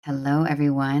Hello,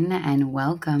 everyone, and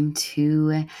welcome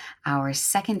to our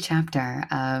second chapter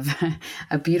of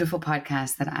a beautiful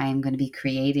podcast that I am going to be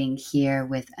creating here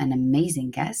with an amazing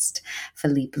guest,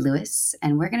 Philippe Lewis.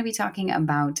 And we're going to be talking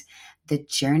about the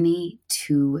journey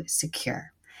to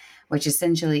secure, which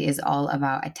essentially is all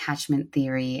about attachment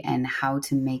theory and how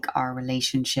to make our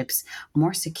relationships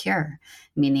more secure,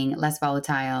 meaning less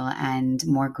volatile and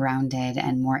more grounded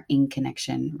and more in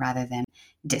connection rather than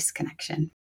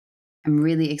disconnection. I'm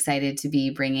really excited to be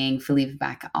bringing Philippe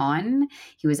back on.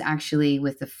 He was actually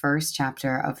with the first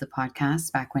chapter of the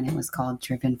podcast back when it was called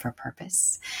Driven for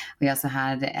Purpose. We also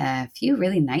had a few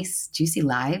really nice, juicy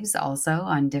lives also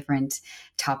on different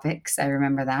topics. I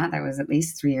remember that. That was at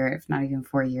least 3 or if not even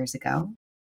 4 years ago.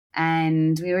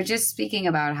 And we were just speaking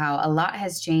about how a lot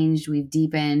has changed. We've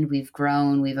deepened, we've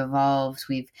grown, we've evolved,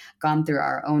 we've gone through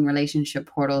our own relationship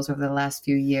portals over the last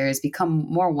few years, become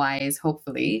more wise,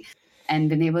 hopefully, and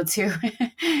been able to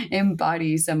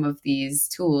embody some of these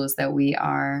tools that we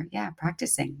are,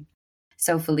 practicing.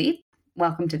 So Philippe,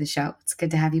 welcome to the show. It's good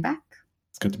to have you back.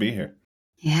 It's good to be here.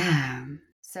 Yeah.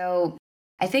 So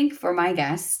I think for my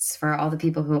guests, for all the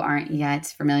people who aren't yet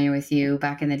familiar with you,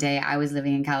 back in the day, I was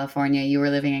living in California. You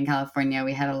were living in California.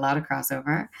 We had a lot of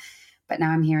crossover. But now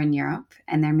I'm here in Europe,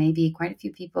 and there may be quite a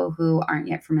few people who aren't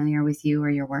yet familiar with you or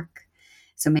your work.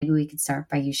 So maybe we could start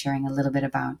by you sharing a little bit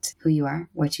about who you are,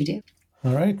 what you do.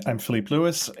 All right. I'm Philippe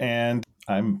Lewis, and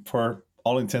I'm, for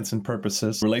all intents and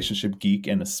purposes, relationship geek,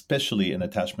 and especially an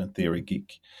attachment theory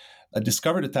geek. I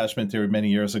discovered attachment theory many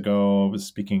years ago.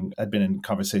 I'd been in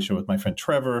conversation with my friend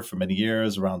Trevor for many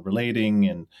years around relating,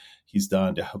 and he's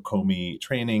done the Hakomi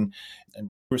training. And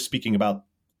we were speaking about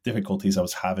difficulties I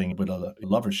was having with a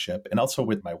lovership and also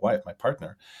with my wife, my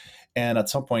partner. And at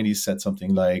some point he said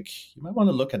something like, you might want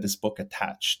to look at this book,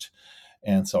 Attached.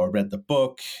 And so I read the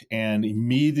book and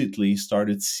immediately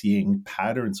started seeing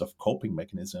patterns of coping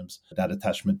mechanisms that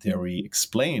attachment theory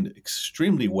explained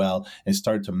extremely well, and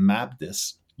started to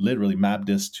literally map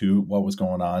this to what was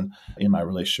going on in my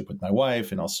relationship with my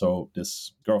wife and also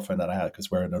this girlfriend that I had, because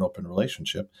we're in an open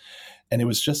relationship. And it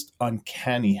was just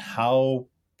uncanny how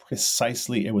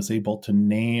precisely it was able to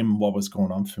name what was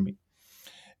going on for me.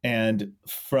 And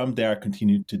from there, I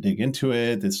continued to dig into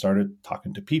it and started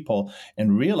talking to people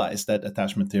and realized that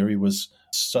attachment theory was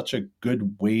such a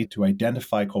good way to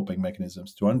identify coping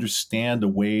mechanisms, to understand the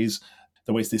ways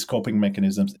these coping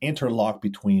mechanisms interlock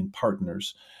between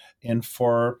partners. And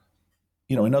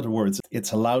in other words,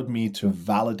 it's allowed me to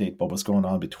validate what was going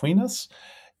on between us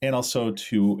and also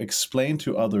to explain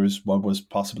to others what was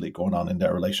possibly going on in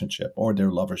their relationship or their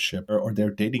lovership or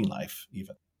their dating life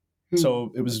even.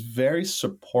 So it was very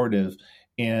supportive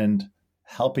in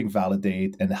helping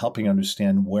validate and helping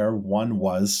understand where one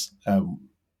was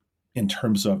in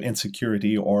terms of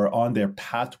insecurity or on their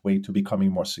pathway to becoming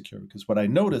more secure. Because what I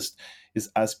noticed is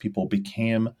as people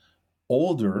became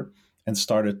older and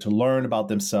started to learn about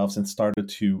themselves and started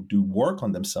to do work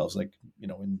on themselves,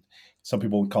 some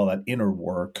people would call that inner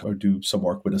work, or do some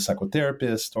work with a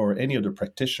psychotherapist or any other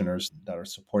practitioners that are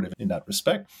supportive in that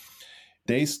respect,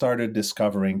 they started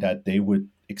discovering that they would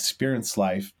experience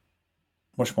life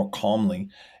much more calmly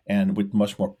and with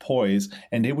much more poise,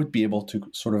 and they would be able to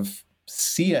sort of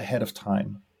see ahead of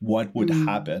time what would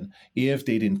happen if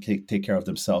they didn't take care of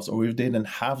themselves, or if they didn't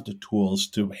have the tools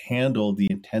to handle the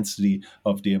intensity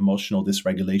of the emotional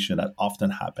dysregulation that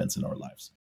often happens in our lives.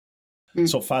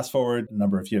 So fast forward a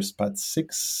number of years, about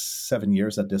 6-7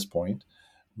 years at this point,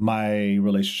 my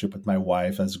relationship with my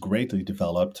wife has greatly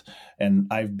developed, and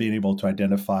I've been able to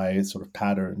identify sort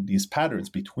of these patterns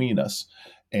between us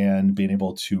and being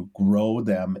able to grow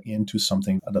them into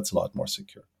something that's a lot more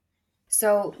secure.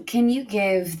 So can you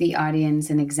give the audience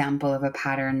an example of a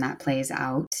pattern that plays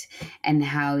out and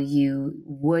how you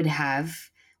would have,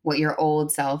 what your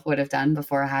old self would have done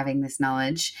before having this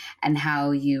knowledge, and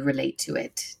how you relate to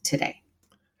it today?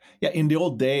 Yeah, in the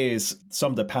old days,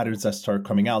 some of the patterns that started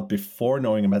coming out before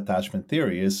knowing about attachment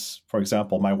theory is, for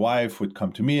example, my wife would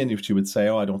come to me and if she would say,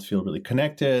 I don't feel really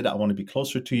connected. I want to be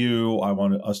closer to you. I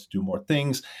want us to do more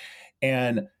things.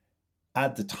 And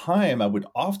at the time, I would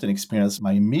often experience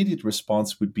my immediate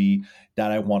response would be that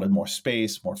I wanted more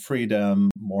space, more freedom,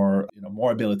 more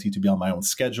ability to be on my own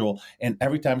schedule. And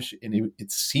every time,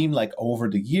 it seemed like over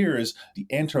the years, the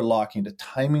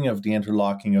timing of the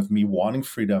interlocking of me wanting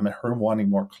freedom and her wanting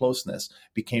more closeness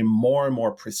became more and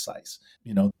more precise.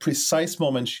 Precise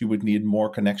moment she would need more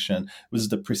connection was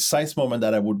the precise moment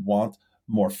that I would want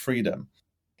more freedom.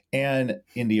 And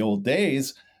in the old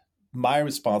days, my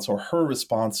response or her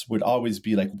response would always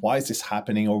be like, why is this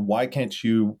happening? Or why can't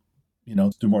you,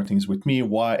 do more things with me?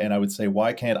 Why? And I would say,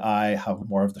 why can't I have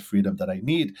more of the freedom that I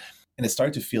need? And it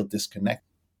started to feel disconnected,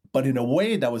 but in a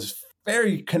way that was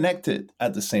very connected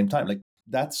at the same time. Like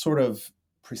that sort of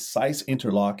precise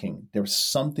interlocking, there was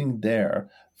something there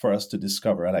for us to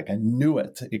discover. And like I knew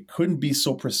it. It couldn't be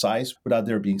so precise without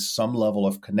there being some level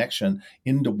of connection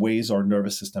in the ways our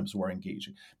nervous systems were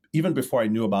engaging, even before I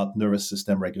knew about nervous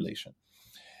system regulation.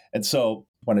 And so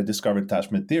when I discovered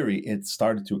attachment theory, it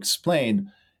started to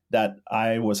explain that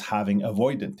I was having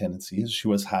avoidant tendencies. She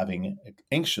was having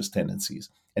anxious tendencies.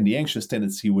 And the anxious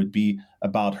tendency would be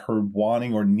about her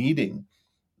wanting or needing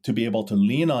to be able to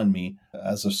lean on me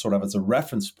as a sort of as a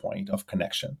reference point of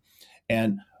connection.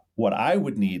 And what I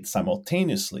would need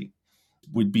simultaneously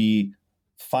would be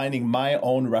finding my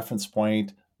own reference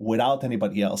point without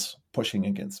anybody else pushing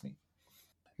against me.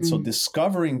 So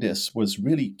discovering this was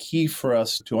really key for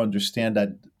us to understand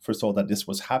that, first of all, that this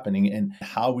was happening and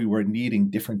how we were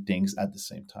needing different things at the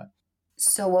same time.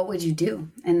 So what would you do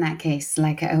in that case?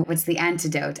 Like, what's the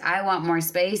antidote? I want more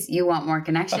space. You want more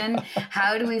connection.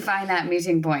 How do we find that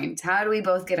meeting point? How do we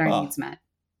both get our needs met?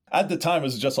 At the time, it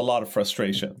was just a lot of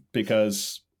frustration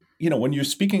because, when you're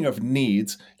speaking of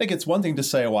needs, like it's one thing to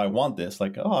say, oh, I want this.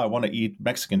 Like, oh, I want to eat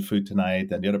Mexican food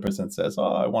tonight. And the other person says,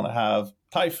 oh, I want to have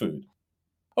Thai food.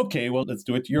 Okay, well, let's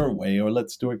do it your way or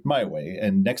let's do it my way.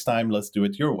 And next time, let's do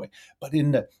it your way. But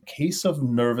in the case of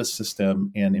nervous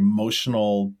system and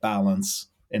emotional balance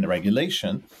and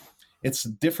regulation, it's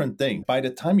a different thing. By the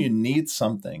time you need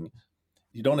something,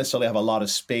 you don't necessarily have a lot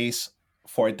of space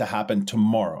for it to happen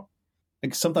tomorrow.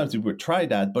 Like sometimes we would try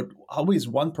that, but always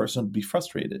one person would be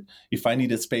frustrated. If I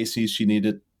needed space, she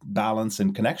needed balance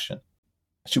and connection.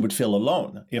 She would feel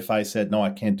alone if I said, no,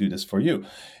 I can't do this for you.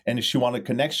 And if she wanted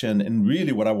connection, and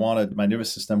really what I wanted, my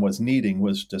nervous system was needing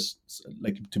was just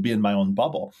like to be in my own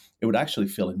bubble, it would actually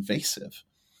feel invasive.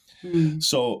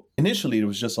 So initially, it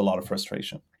was just a lot of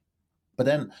frustration. But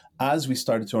then as we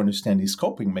started to understand these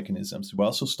coping mechanisms, we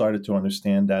also started to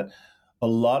understand that a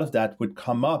lot of that would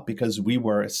come up because we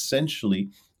were essentially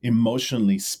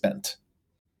emotionally spent.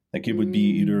 Like it would be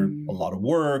either a lot of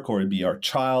work or it'd be our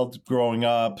child growing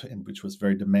up, and which was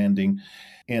very demanding.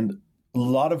 And a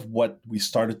lot of what we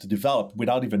started to develop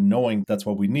without even knowing that's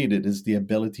what we needed is the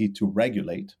ability to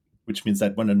regulate, which means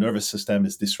that when the nervous system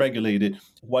is dysregulated,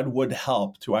 what would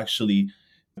help to actually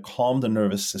calm the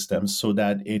nervous system so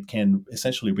that it can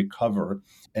essentially recover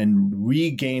and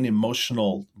regain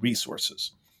emotional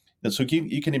resources. And so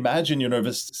you can imagine your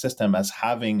nervous system as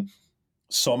having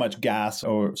so much gas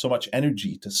or so much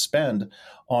energy to spend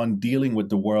on dealing with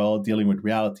the world, dealing with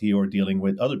reality, or dealing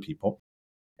with other people.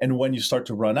 And when you start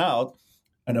to run out,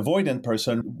 an avoidant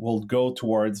person will go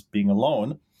towards being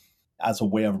alone as a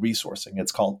way of resourcing.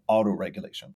 It's called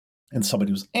autoregulation. And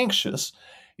somebody who's anxious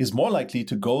is more likely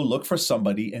to go look for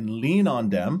somebody and lean on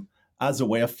them as a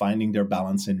way of finding their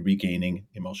balance and regaining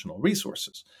emotional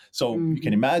resources. So you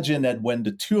can imagine that when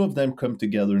the two of them come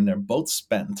together and they're both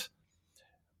spent,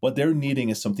 what they're needing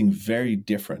is something very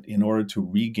different in order to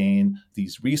regain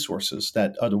these resources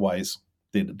that otherwise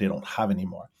they don't have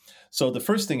anymore. So the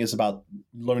first thing is about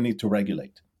learning to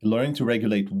regulate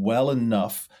well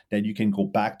enough that you can go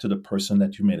back to the person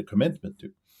that you made a commitment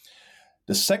to.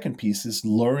 The second piece is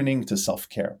learning to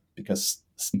self-care, because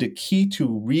the key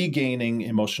to regaining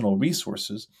emotional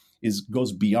resources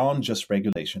goes beyond just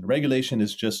regulation. Regulation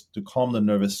is just to calm the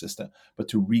nervous system, but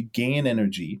to regain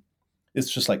energy,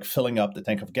 it's just like filling up the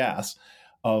tank of gas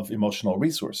of emotional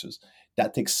resources.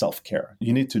 That takes self-care.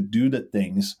 You need to do the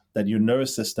things that your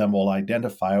nervous system will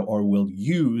identify or will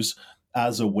use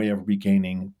as a way of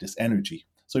regaining this energy.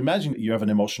 So imagine you have an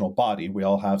emotional body. We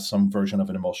all have some version of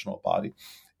an emotional body.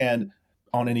 And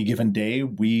on any given day,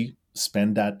 we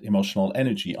spend that emotional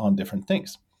energy on different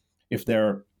things. If there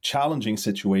are challenging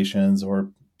situations or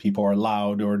people are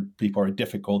loud or people are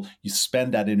difficult, you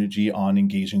spend that energy on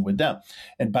engaging with them.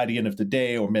 And by the end of the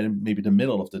day, or maybe the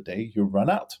middle of the day, you run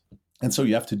out. And so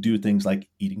you have to do things like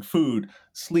eating food,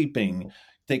 sleeping,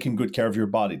 taking good care of your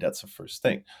body. That's the first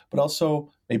thing. But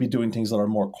also maybe doing things that are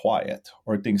more quiet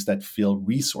or things that feel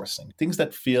resourcing, things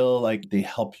that feel like they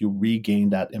help you regain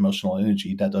that emotional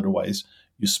energy that otherwise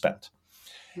you spent.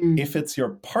 If it's your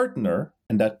partner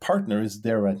and that partner is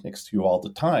there right next to you all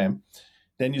the time,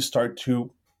 then you start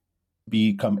to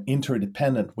become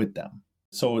interdependent with them.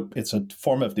 So it's a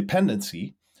form of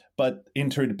dependency, but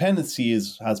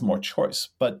interdependency has more choice.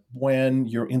 But when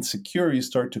you're insecure, you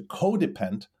start to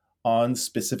codepend on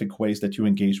specific ways that you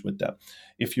engage with them.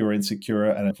 If you're insecure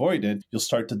and avoidant, you'll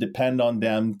start to depend on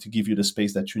them to give you the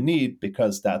space that you need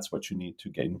because that's what you need to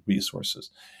gain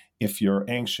resources. If you're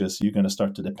anxious, you're going to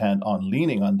start to depend on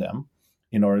leaning on them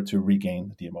in order to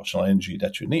regain the emotional energy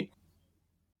that you need.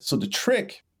 So the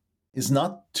trick is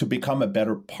not to become a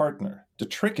better partner. The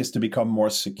trick is to become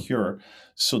more secure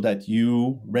so that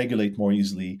you regulate more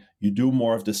easily, you do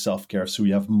more of the self-care, so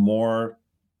you have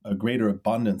a greater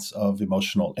abundance of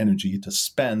emotional energy to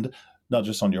spend, not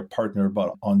just on your partner,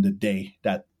 but on the day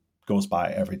that goes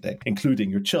by every day,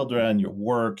 including your children, your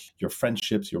work, your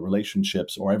friendships, your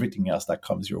relationships, or everything else that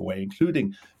comes your way,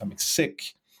 including becoming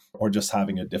sick or just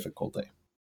having a difficult day.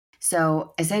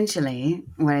 So essentially,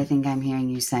 what I think I'm hearing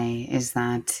you say is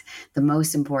that the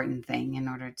most important thing in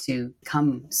order to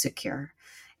become secure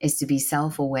is to be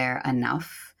self-aware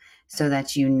enough so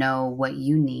that you know what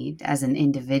you need as an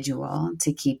individual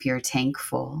to keep your tank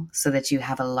full, so that you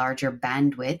have a larger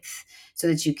bandwidth, so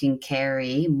that you can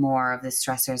carry more of the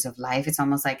stressors of life. It's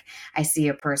almost like I see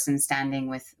a person standing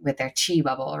with their chi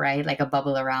bubble, right? Like a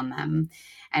bubble around them.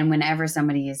 And whenever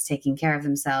somebody is taking care of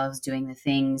themselves, doing the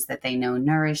things that they know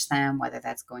nourish them, whether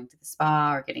that's going to the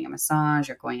spa or getting a massage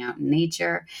or going out in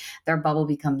nature, their bubble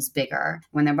becomes bigger.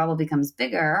 When their bubble becomes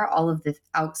bigger, all of the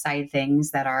outside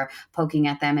things that are poking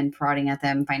at them and prodding at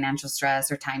them, financial stress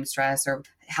or time stress or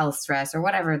health stress or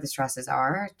whatever the stresses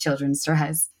are, children's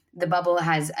stress, the bubble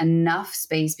has enough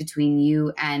space between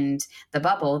you and the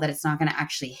bubble that it's not going to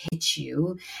actually hit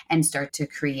you and start to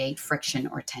create friction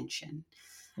or tension.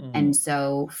 And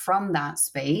so from that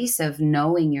space of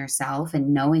knowing yourself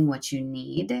and knowing what you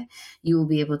need, you will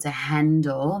be able to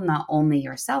handle not only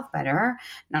yourself better,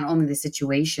 not only the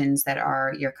situations that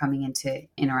you're coming into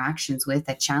interactions with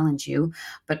that challenge you,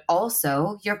 but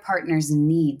also your partner's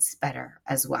needs better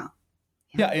as well.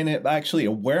 Yeah, and actually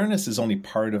awareness is only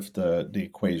part of the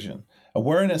equation.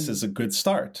 Awareness is a good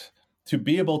start to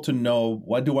be able to know,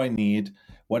 what do I need?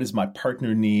 What does my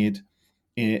partner need?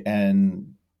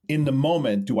 And in the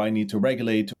moment, do I need to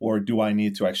regulate, or do I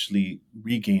need to actually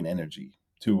regain energy?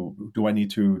 Do I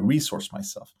need to resource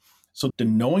myself? So the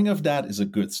knowing of that is a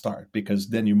good start, because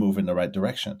then you move in the right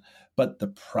direction. But the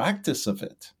practice of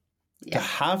it, to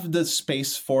have the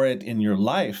space for it in your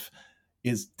life,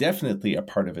 is definitely a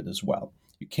part of it as well.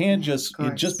 You can't just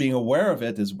being aware of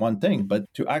it is one thing,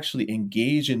 but to actually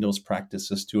engage in those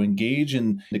practices, to engage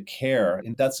in the care,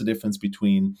 and that's the difference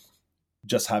between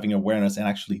just having awareness and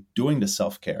actually doing the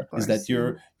self-care, is that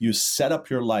you set up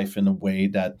your life in a way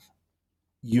that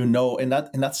and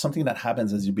that's something that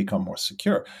happens as you become more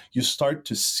secure. You start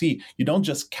to see, you don't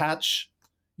just catch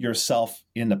yourself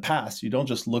in the past. You don't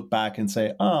just look back and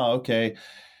say, oh, okay,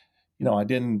 I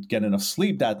didn't get enough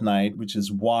sleep that night, which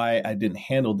is why I didn't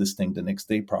handle this thing the next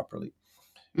day properly.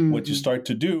 Mm-hmm. What you start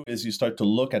to do is you start to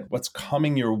look at what's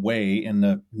coming your way in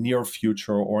the near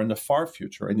future or in the far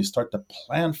future, and you start to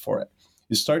plan for it.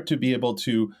 You start to be able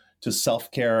to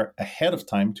self-care ahead of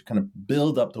time, to kind of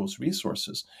build up those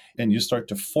resources, and you start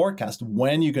to forecast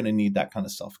when you're going to need that kind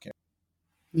of self-care.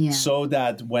 Yeah. So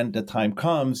that when the time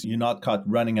comes, you're not caught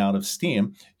running out of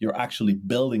steam. You're actually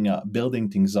building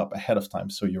things up ahead of time,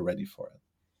 so you're ready for it.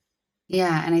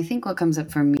 Yeah, and I think what comes up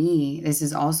for me, this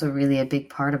is also really a big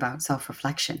part about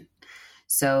self-reflection.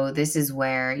 So this is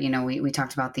where, we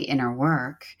talked about the inner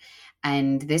work.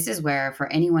 And this is where,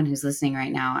 for anyone who's listening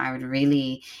right now, I would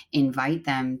really invite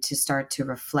them to start to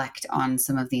reflect on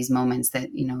some of these moments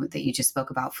that you just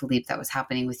spoke about, Philippe, that was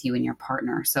happening with you and your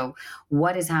partner. So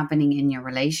what is happening in your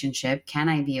relationship? Can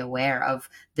I be aware of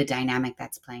the dynamic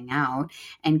that's playing out?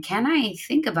 And can I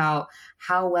think about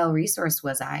how well resourced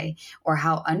was I, or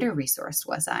how under-resourced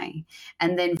was I?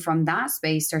 And then from that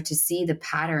space, start to see the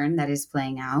pattern that is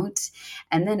playing out.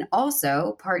 And then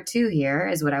also, part 2 here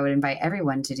is what I would invite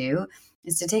everyone to do,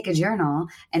 is to take a journal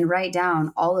and write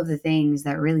down all of the things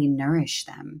that really nourish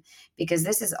them. Because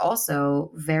this is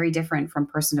also very different from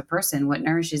person to person. What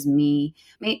nourishes me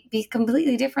may be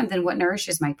completely different than what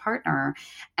nourishes my partner.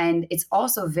 And it's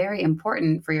also very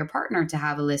important for your partner to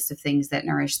have a list of things that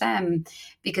nourish them,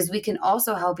 because we can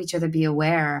also help each other be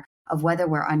aware of whether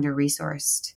we're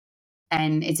under-resourced.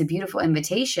 And it's a beautiful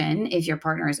invitation if your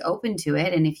partner is open to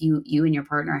it. And if you and your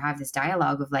partner have this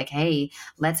dialogue of like, hey,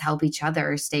 let's help each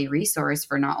other stay resourced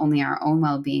for not only our own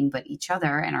well-being, but each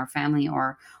other and our family,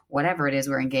 or whatever it is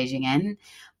we're engaging in.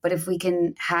 But if we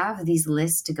can have these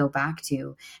lists to go back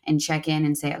to and check in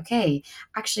and say, okay,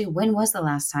 actually, when was the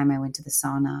last time I went to the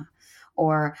sauna?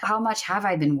 Or how much have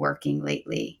I been working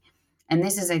lately? And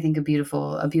this is, I think, a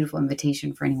beautiful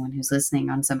invitation for anyone who's listening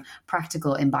on some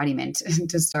practical embodiment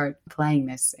to start applying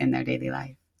this in their daily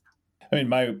life. I mean,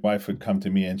 my wife would come to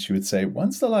me and she would say,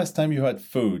 when's the last time you had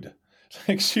food?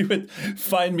 Like, she would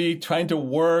find me trying to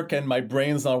work and my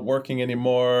brain's not working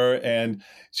anymore. And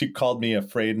she called me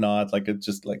afraid not, like it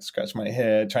just like scratched my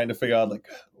head, trying to figure out like,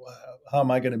 how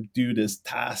am I going to do this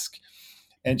task?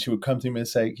 And she would come to me and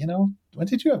say, when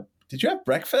did you have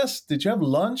breakfast? Did you have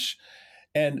lunch?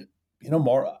 And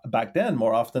more back then,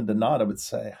 more often than not, I would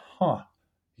say,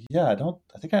 yeah,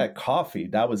 I think I had coffee.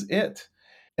 That was it.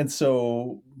 And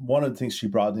so one of the things she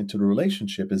brought into the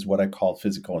relationship is what I call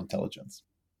physical intelligence.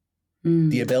 The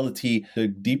Mm. ability, the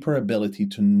deeper ability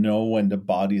to know when the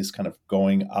body is kind of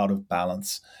going out of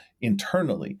balance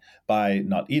internally by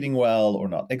not eating well or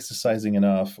not exercising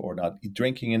enough or not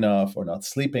drinking enough or not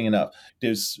sleeping enough.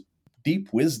 There's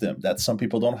deep wisdom that some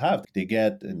people don't have. They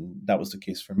get, and that was the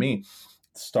case for me.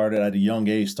 Started at a young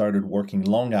age, started working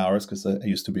long hours because I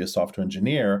used to be a software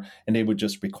engineer, and they would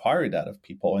just require that of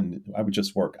people. And I would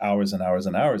just work hours and hours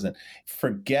and hours and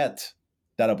forget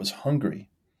that I was hungry.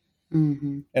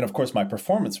 Mm-hmm. And of course, my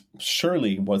performance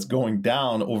surely was going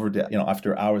down over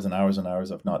after hours and hours and hours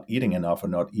of not eating enough or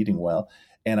not eating well.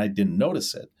 And I didn't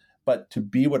notice it. But to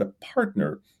be with a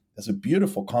partner is a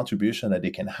beautiful contribution that they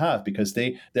can have, because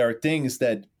there are things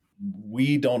that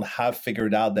we don't have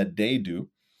figured out that they do,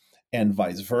 and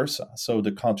vice versa. So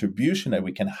the contribution that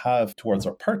we can have towards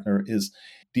our partner is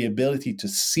the ability to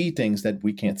see things that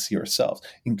we can't see ourselves,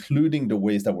 including the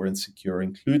ways that we're insecure,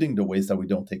 including the ways that we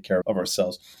don't take care of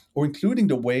ourselves, or including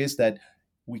the ways that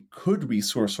we could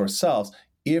resource ourselves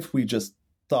if we just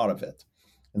thought of it.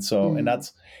 And so, and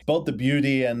that's both the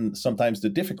beauty and sometimes the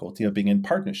difficulty of being in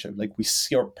partnership. Like, we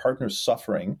see our partners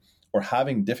suffering or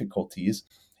having difficulties,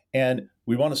 and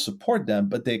we want to support them,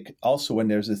 but they also, when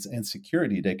there's this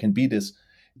insecurity, there can be this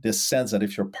sense that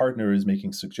if your partner is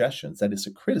making suggestions, that it's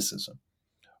a criticism,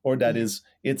 or that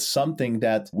it's something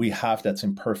that we have that's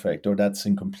imperfect or that's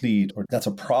incomplete or that's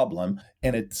a problem,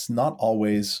 and it's not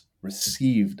always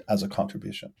received as a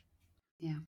contribution.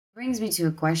 Yeah. Brings me to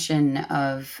a question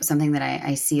of something that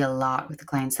I see a lot with the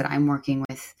clients that I'm working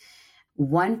with.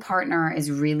 One partner is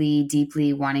really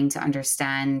deeply wanting to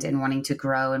understand and wanting to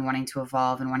grow and wanting to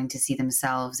evolve and wanting to see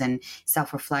themselves and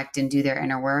self-reflect and do their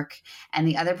inner work. And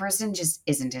the other person just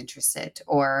isn't interested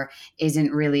or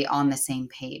isn't really on the same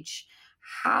page.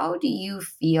 How do you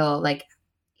feel like,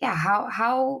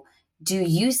 how do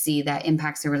you see that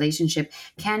impacts the relationship?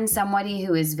 Can somebody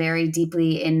who is very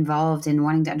deeply involved in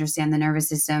wanting to understand the nervous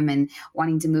system and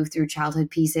wanting to move through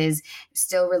childhood pieces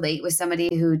still relate with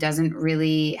somebody who doesn't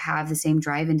really have the same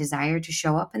drive and desire to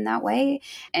show up in that way?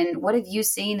 And what have you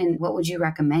seen, and what would you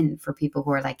recommend for people who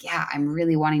are like, yeah, I'm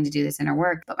really wanting to do this inner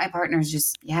work, but my partner's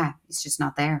just, it's just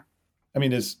not there? I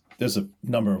mean, there's a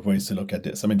number of ways to look at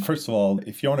this. I mean, first of all,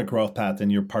 if you're on a growth path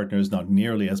and your partner is not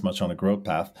nearly as much on a growth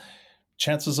path,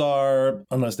 chances are,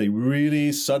 unless they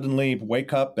really suddenly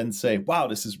wake up and say, wow,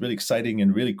 this is really exciting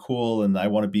and really cool, and I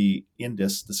want to be in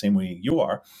this the same way you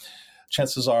are,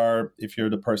 chances are, if you're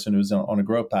the person who's on a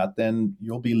growth path, then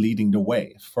you'll be leading the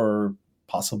way for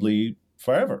possibly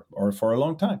forever or for a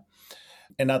long time.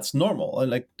 And that's normal. And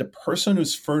like, the person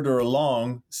who's further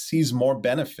along sees more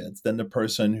benefits than the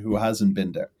person who hasn't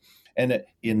been there. And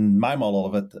in my model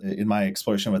of it, in my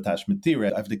exploration of attachment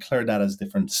theory, I've declared that as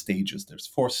different stages. There's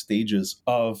 4 stages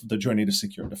of the journey to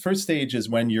secure. The first stage is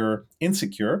when you're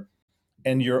insecure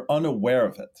and you're unaware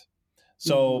of it.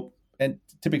 So, and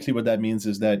typically what that means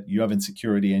is that you have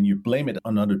insecurity and you blame it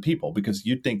on other people because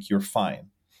you think you're fine.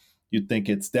 You think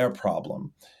it's their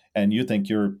problem. And you think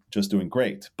you're just doing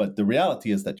great. But the reality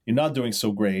is that you're not doing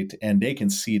so great, and they can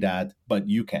see that, but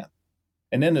you can't.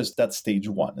 And then there's that stage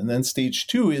 1. And then stage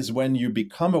 2 is when you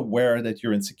become aware that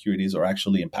your insecurities are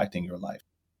actually impacting your life.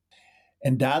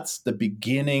 And that's the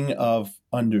beginning of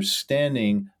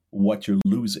understanding what you're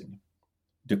losing,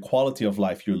 the quality of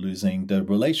life you're losing, the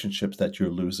relationships that you're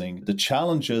losing, the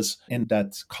challenges, and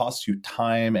that cost you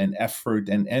time and effort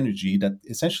and energy that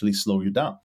essentially slow you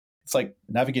down. It's like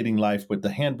navigating life with the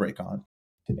handbrake on,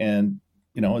 and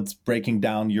it's breaking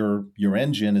down your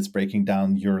engine, it's breaking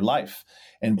down your life,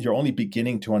 and you're only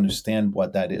beginning to understand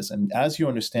what that is. And as you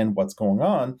understand what's going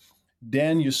on,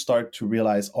 then you start to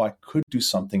realize, oh, I could do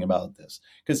something about this.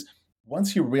 Because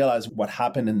once you realize what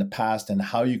happened in the past and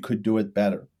how you could do it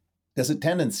better, there's a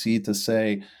tendency to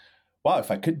say, wow, if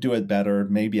I could do it better,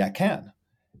 maybe I can.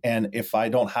 And if I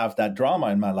don't have that drama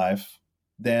in my life,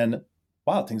 then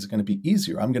wow, things are going to be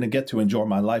easier. I'm going to get to enjoy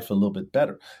my life a little bit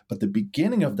better. But the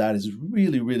beginning of that is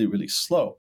really, really, really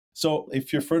slow. So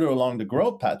if you're further along the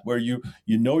growth path where you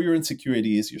know your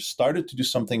insecurities, you started to do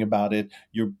something about it,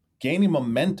 you're gaining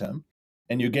momentum,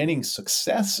 and you're gaining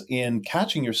success in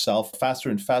catching yourself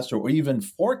faster and faster, or even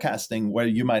forecasting where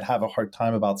you might have a hard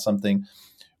time about something,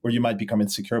 or you might become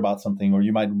insecure about something, or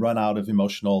you might run out of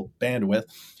emotional bandwidth,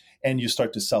 and you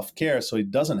start to self-care so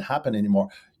it doesn't happen anymore,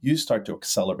 you start to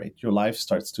accelerate. Your life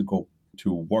starts to go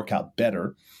to work out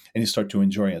better, and you start to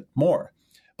enjoy it more.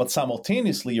 But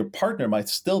simultaneously, your partner might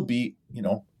still be,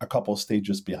 a couple of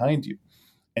stages behind you.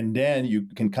 And then you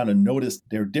can kind of notice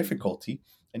their difficulty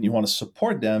and you want to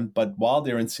support them. But while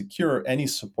they're insecure, any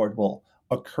support will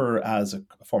occur as a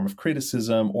form of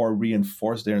criticism or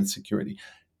reinforce their insecurity.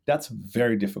 That's a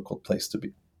very difficult place to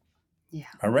be. Yeah.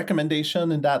 A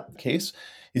recommendation in that case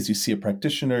is you see a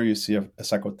practitioner, you see a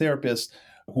psychotherapist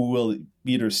who will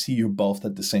either see you both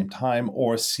at the same time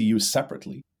or see you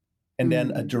separately, and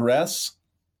then address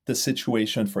the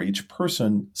situation for each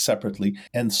person separately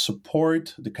and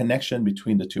support the connection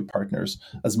between the two partners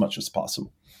as much as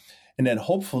possible. And then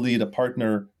hopefully the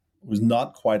partner who's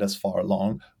not quite as far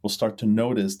along will start to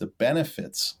notice the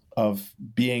benefits of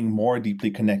being more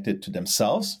deeply connected to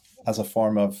themselves as a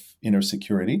form of inner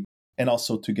security, and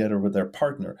also together with their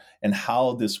partner, and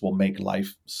how this will make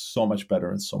life so much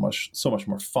better and so much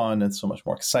more fun and so much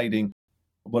more exciting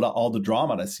without all the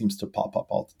drama that seems to pop up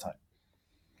all the time.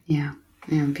 Yeah,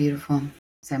 beautiful.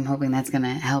 So I'm hoping that's going to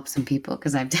help some people,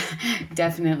 because I've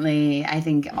definitely, I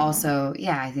think also,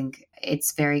 I think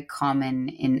it's very common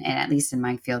and at least in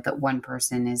my field, that one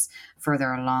person is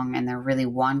further along and they're really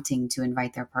wanting to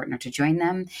invite their partner to join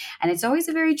them. And it's always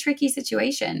a very tricky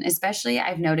situation, especially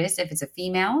I've noticed if it's a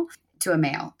female to a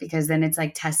male, because then it's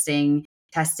like testing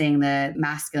the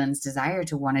masculine's desire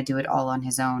to want to do it all on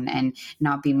his own and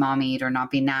not be mommied or not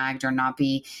be nagged or not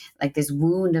be like this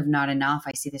wound of not enough.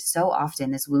 I see this so often,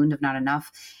 this wound of not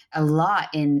enough, a lot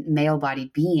in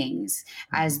male-bodied beings,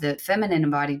 as the feminine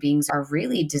embodied beings are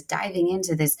really just diving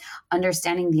into this,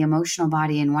 understanding the emotional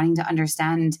body and wanting to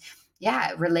understand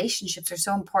relationships are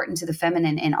so important to the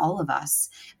feminine in all of us,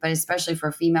 but especially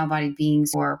for female-bodied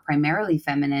beings who are primarily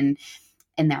feminine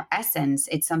in their essence,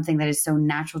 it's something that is so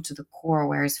natural to the core.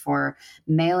 Whereas for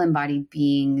male embodied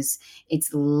beings,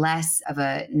 it's less of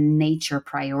a nature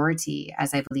priority,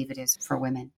 as I believe it is for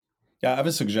women. Yeah, I have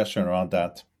a suggestion around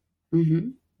that.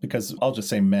 Mm-hmm. Because I'll just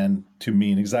say men to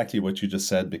mean exactly what you just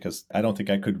said, because I don't think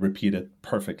I could repeat it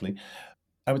perfectly.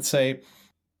 I would say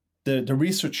the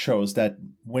research shows that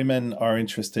women are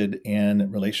interested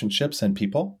in relationships and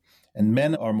people, and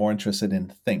men are more interested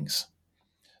in things.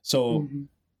 So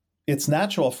it's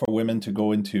natural for women to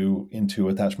go into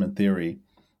attachment theory,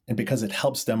 and because it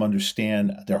helps them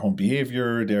understand their own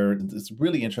behavior, it's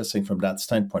really interesting from that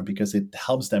standpoint because it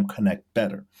helps them connect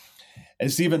better.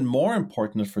 It's even more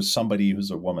important for somebody who's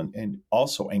a woman and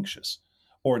also anxious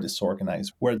or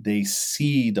disorganized, where they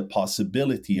see the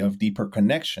possibility of deeper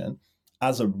connection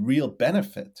as a real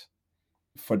benefit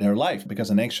for their life, because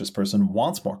an anxious person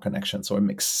wants more connection. So it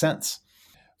makes sense.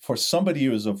 For somebody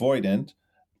who is avoidant,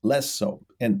 less so.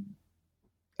 And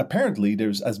apparently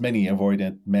there's as many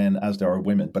avoidant men as there are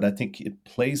women, but I think it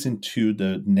plays into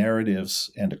the narratives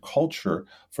and the culture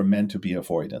for men to be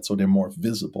avoidant. So they're more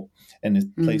visible, and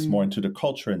it plays more into the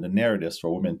culture and the narratives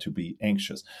for women to be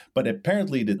anxious. But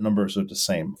apparently the numbers are the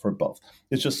same for both.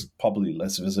 It's just probably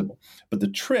less visible. But the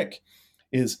trick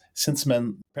is, since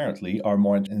men apparently are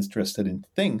more interested in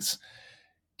things,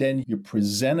 then you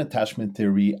present attachment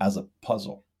theory as a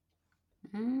puzzle.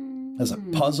 As a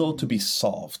puzzle to be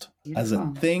solved, as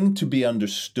a thing to be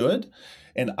understood.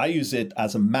 And I use it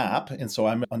as a map. And so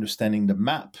I'm understanding the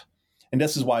map. And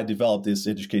this is why I developed this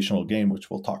educational game, which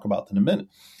we'll talk about in a minute.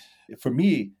 For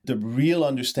me, the real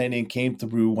understanding came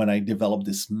through when I developed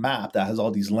this map that has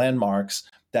all these landmarks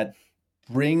that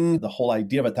bring the whole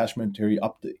idea of attachment theory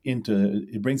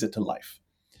it brings it to life.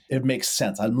 It makes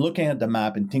sense. I'm looking at the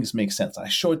map and things make sense. I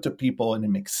show it to people and it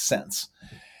makes sense.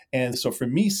 And so for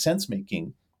me, sense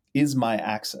making is my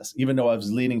access. Even though I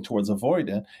was leaning towards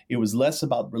avoidant, it was less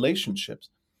about relationships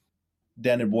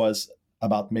than it was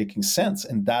about making sense.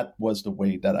 And that was the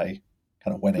way that I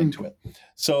kind of went into it.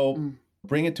 So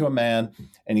bring it to a man,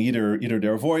 and either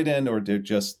they're avoidant or they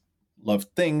just love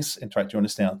things and try to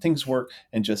understand how things work,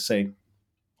 and just say,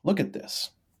 look at this.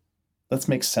 Let's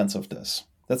make sense of this.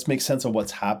 Let's make sense of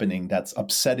what's happening that's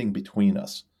upsetting between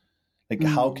us. Like,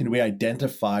 how can we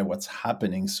identify what's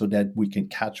happening so that we can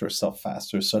catch ourselves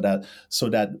faster, so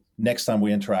that next time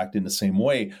we interact in the same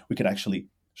way, we can actually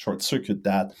short circuit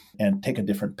that and take a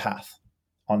different path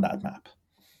on that map.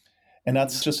 And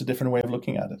that's just a different way of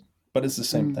looking at it, but it's the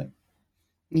same thing.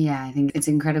 Yeah, I think it's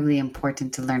incredibly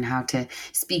important to learn how to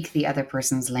speak the other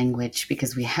person's language,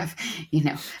 because we have,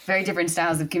 very different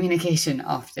styles of communication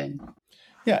often.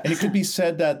 Yeah, and it could be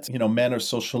said that, men are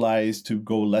socialized to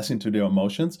go less into their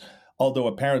emotions, although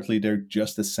apparently they're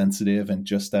just as sensitive and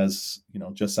just as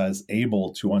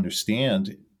able to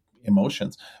understand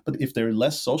emotions. But if they're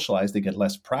less socialized, they get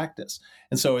less practice.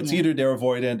 And so it's either they're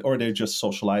avoidant or they're just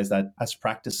socialized as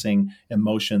practicing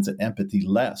emotions and empathy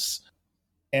less.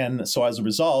 And so as a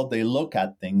result, they look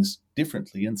at things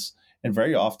differently. And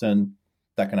very often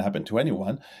that can happen to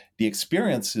anyone. The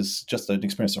experience is just an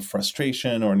experience of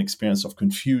frustration or an experience of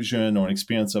confusion or an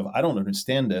experience of, I don't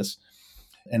understand this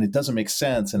and it doesn't make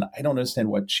sense and I don't understand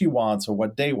what she wants or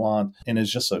what they want. And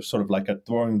it's just sort of like a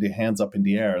throwing the hands up in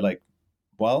the air, like,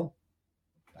 well,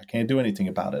 I can't do anything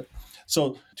about it.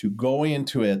 So to go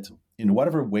into it in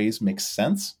whatever ways makes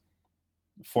sense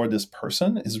for this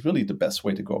person is really the best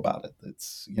way to go about it.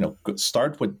 It's,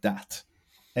 start with that.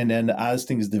 And then as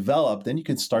things develop, then you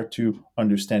can start to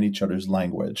understand each other's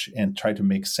language and try to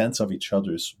make sense of each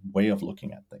other's way of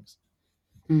looking at things,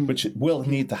 which will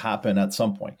need to happen at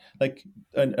some point. Like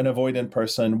an avoidant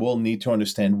person will need to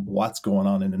understand what's going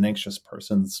on in an anxious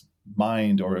person's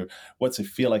mind or what's it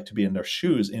feel like to be in their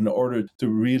shoes in order to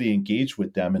really engage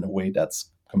with them in a way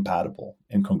that's compatible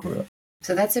and congruent.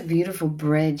 So that's a beautiful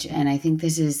bridge. And I think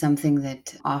this is something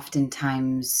that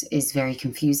oftentimes is very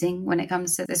confusing when it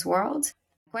comes to this world.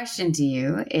 Question to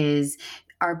you is,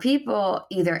 are people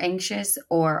either anxious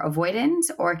or avoidant,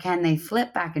 or can they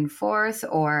flip back and forth,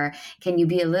 or can you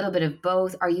be a little bit of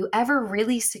both? Are you ever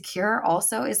really secure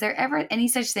also? Is there ever any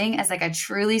such thing as like a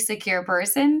truly secure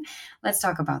person? Let's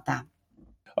talk about that.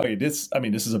 Okay, this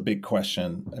is a big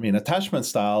question. Attachment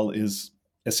style is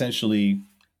essentially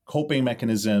coping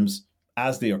mechanisms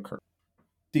as they occur.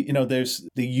 They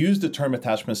use the term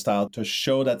attachment style to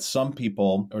show that some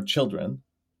people, or children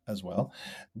as well,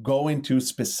 go into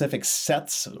specific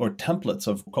sets or templates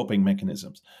of coping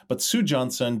mechanisms. But Sue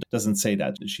Johnson doesn't say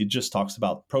that. She just talks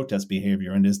about protest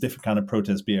behavior, and there's different kind of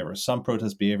protest behavior. Some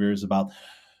protest behavior is about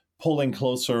pulling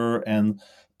closer, and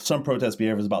some protest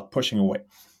behavior is about pushing away.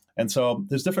 And so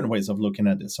there's different ways of looking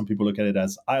at this. Some people look at it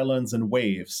as islands and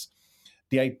waves.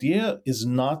 The idea is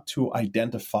not to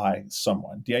identify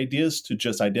someone. The idea is to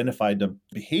just identify the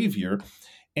behavior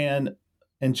and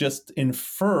just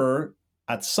infer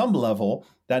at some level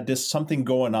that there's something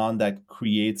going on that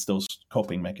creates those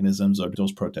coping mechanisms or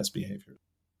those protest behaviors.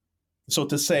 So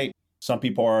to say some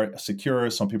people are secure,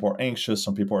 some people are anxious,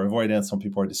 some people are avoidant, some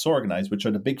people are disorganized, which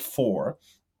are the big four,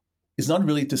 is not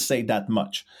really to say that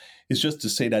much. It's just to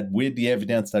say that with the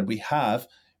evidence that we have,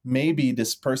 maybe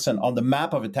this person on the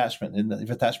map of attachment, and if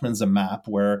attachment is a map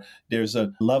where there's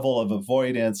a level of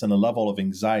avoidance and a level of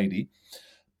anxiety,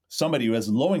 somebody who has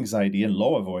low anxiety and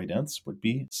low avoidance would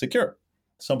be secure.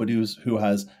 Somebody who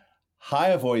has high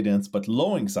avoidance but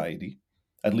low anxiety,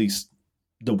 at least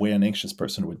the way an anxious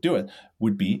person would do it,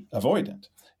 would be avoidant.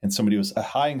 And somebody who's a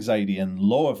high anxiety and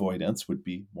low avoidance would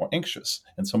be more anxious.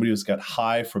 And somebody who's got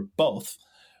high for both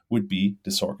would be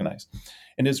disorganized.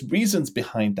 And there's reasons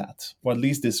behind that, or at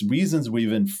least there's reasons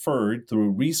we've inferred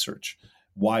through research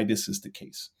why this is the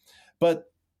case. But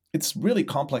it's really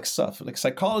complex stuff. Like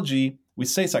psychology, we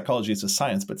say psychology is a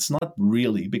science, but it's not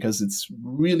really, because it's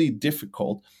really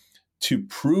difficult to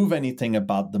prove anything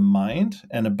about the mind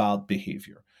and about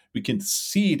behavior. We can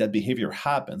see that behavior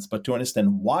happens, but to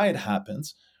understand why it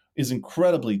happens is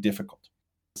incredibly difficult.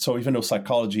 So even though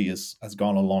psychology has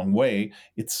gone a long way,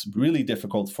 it's really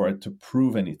difficult for it to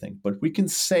prove anything. But we can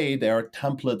say there are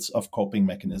templates of coping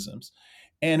mechanisms,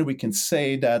 and we can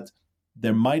say that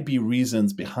there might be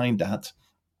reasons behind that.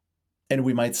 And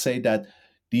we might say that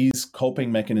these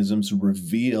coping mechanisms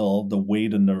reveal the way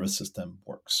the nervous system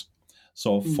works.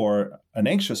 So for an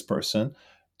anxious person,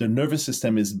 the nervous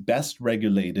system is best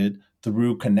regulated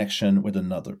through connection with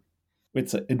another.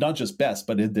 It's not just best,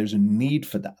 but there's a need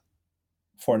for that.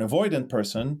 For an avoidant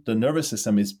person, the nervous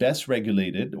system is best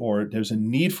regulated, or there's a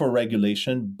need for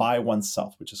regulation by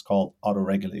oneself, which is called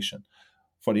autoregulation.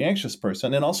 For the anxious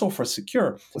person, and also for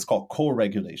secure, it's called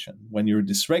co-regulation. When you're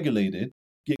dysregulated,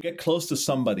 you get close to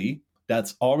somebody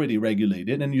that's already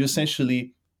regulated, and you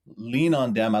essentially lean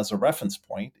on them as a reference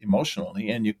point emotionally,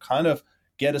 and you kind of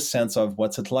get a sense of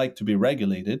what's it like to be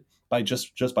regulated by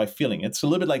just by feeling. It's a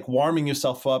little bit like warming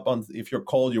yourself up on, if you're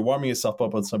cold, you're warming yourself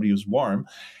up on somebody who's warm,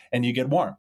 and you get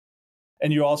warm.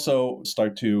 And you also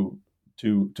start to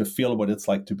feel what it's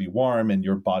like to be warm, and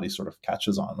your body sort of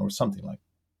catches on, or something like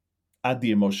at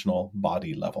the emotional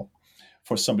body level.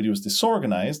 For somebody who's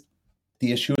disorganized,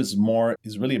 the issue is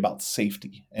really about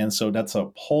safety. And so that's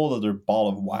a whole other ball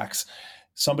of wax.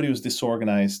 Somebody who's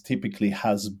disorganized typically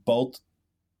has both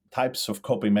types of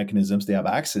coping mechanisms they have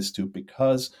access to,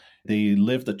 because they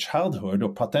lived a childhood, or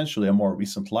potentially a more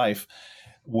recent life,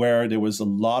 where there was a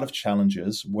lot of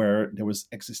challenges, where there was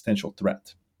existential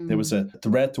threat. There was a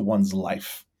threat to one's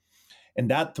life. And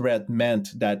that threat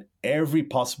meant that every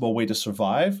possible way to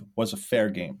survive was a fair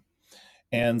game.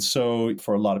 And so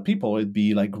for a lot of people, it'd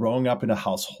be like growing up in a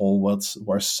household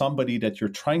where somebody that you're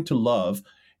trying to love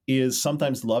is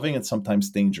sometimes loving and sometimes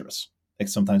dangerous. Like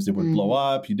sometimes they would blow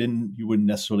up. You wouldn't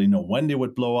necessarily know when they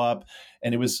would blow up.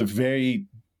 And it was a very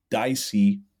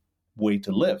dicey way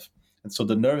to live. And so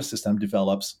the nervous system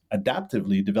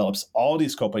adaptively develops all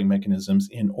these coping mechanisms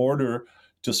in order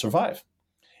to survive.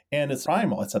 And it's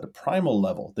primal. It's at a primal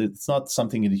level. It's not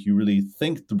something that you really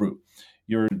think through.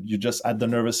 You're just at the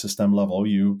nervous system level.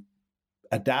 You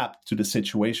adapt to the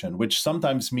situation, which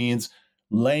sometimes means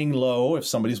laying low if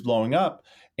somebody's blowing up.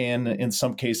 And in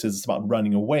some cases, it's about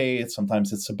running away.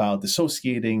 Sometimes it's about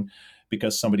dissociating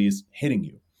because somebody is hitting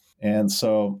you. And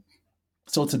so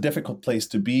it's a difficult place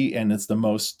to be, and it's the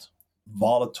most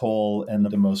volatile and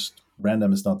the most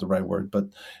random is not the right word, but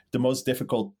the most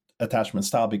difficult attachment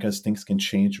style because things can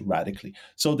change radically.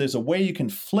 So there's a way you can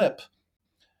flip,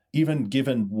 even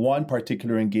given one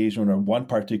particular engagement or one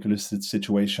particular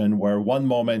situation where one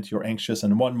moment you're anxious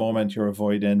and one moment you're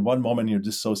avoidant, one moment you're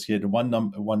dissociated, one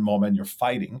moment you're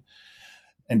fighting.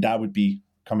 And that would be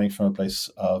coming from a place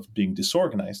of being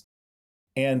disorganized.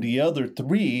 And the other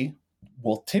three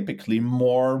will typically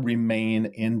more remain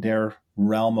in their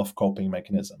realm of coping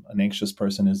mechanism. An anxious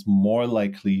person is more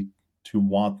likely to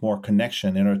want more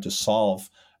connection in order to solve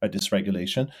a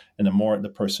dysregulation, and the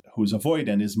person who's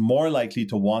avoidant is more likely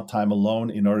to want time alone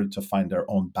in order to find their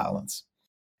own balance.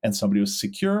 And somebody who's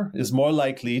secure is more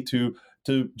likely to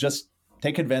just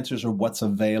take advantage of what's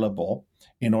available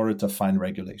in order to find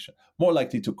regulation. More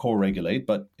likely to co-regulate,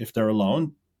 but if they're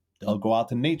alone, they'll go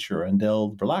out in nature and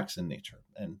they'll relax in nature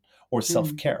or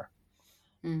self-care.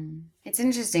 It's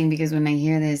interesting because when I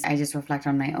hear this, I just reflect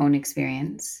on my own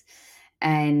experience.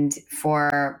 And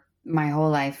for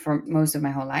most of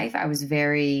my whole life, I was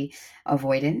very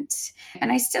avoidant.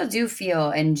 And I still do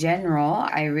feel in general,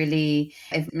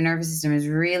 if my nervous system is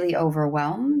really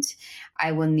overwhelmed,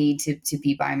 I will need to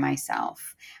be by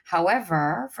myself.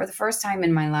 However, for the first time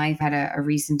in my life, I had a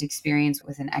recent experience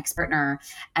with an ex-partner,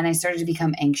 and I started to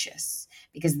become anxious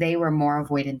because they were more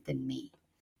avoidant than me.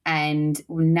 And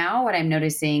now what I'm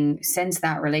noticing since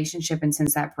that relationship and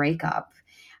since that breakup,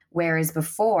 whereas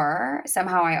before,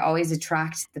 somehow I always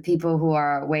attract the people who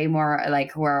are way more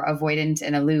who are avoidant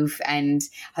and aloof and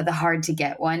the hard to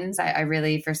get ones. I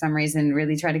really, for some reason,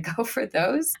 really try to go for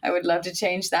those. I would love to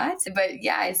change that. But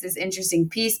yeah, it's this interesting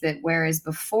piece. But whereas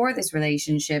before this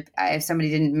relationship, if somebody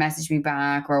didn't message me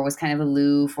back or was kind of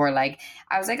aloof or I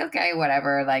was like, okay,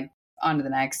 whatever, on to the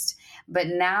next. But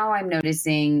now I'm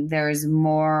noticing there's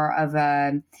more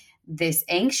of this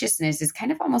anxiousness is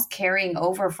kind of almost carrying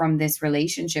over from this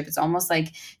relationship. It's almost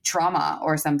like trauma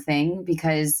or something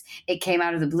because it came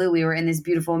out of the blue. We were in this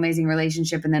beautiful, amazing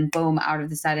relationship, and then boom, out of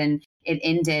the sudden it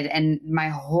ended and my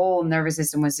whole nervous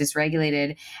system was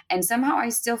dysregulated. And somehow I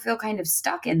still feel kind of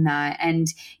stuck in that. And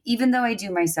even though I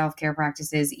do my self-care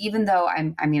practices, even though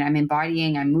I'm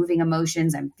embodying, I'm moving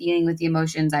emotions, I'm feeling with the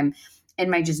emotions, I'm in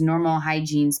my just normal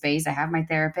hygiene space, I have my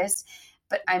therapist,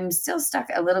 but I'm still stuck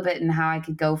a little bit in how I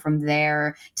could go from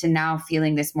there to now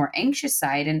feeling this more anxious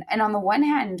side. And on the one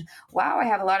hand, wow, I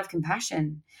have a lot of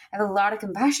compassion. I have a lot of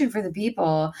compassion for the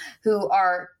people who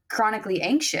are chronically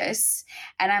anxious.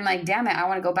 And I'm like, damn it, I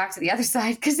want to go back to the other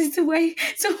side because it's way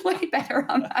better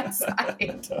on that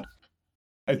side.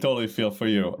 I totally feel for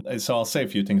you. So I'll say a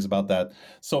few things about that.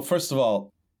 So first of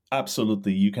all,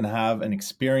 absolutely, you can have an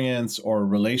experience or a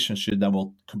relationship that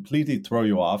will completely throw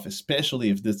you off, especially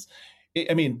if this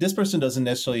person doesn't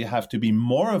necessarily have to be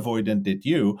more avoidant than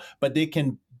you, but they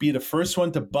can be the first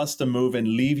one to bust a move and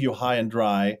leave you high and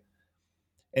dry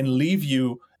and leave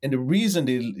you. And the reason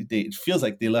it feels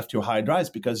like they left you high and dry is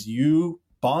because you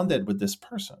bonded with this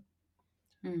person.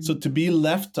 Mm-hmm. So to be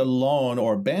left alone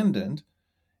or abandoned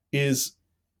is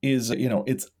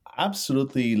it's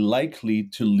absolutely likely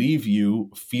to leave you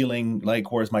feeling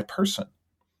like, where's my person?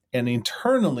 And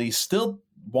internally still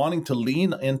wanting to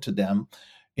lean into them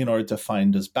in order to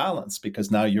find this balance, because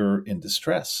now you're in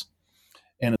distress.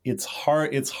 And it's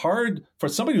hard for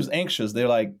somebody who's anxious. They're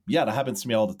like, yeah, that happens to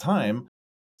me all the time.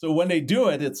 So when they do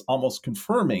it, it's almost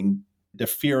confirming the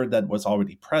fear that was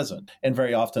already present. And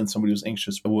very often somebody who's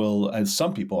anxious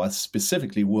some people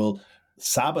specifically will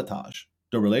sabotage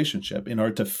the relationship in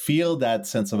order to feel that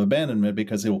sense of abandonment,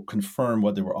 because it will confirm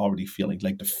what they were already feeling.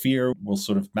 Like the fear will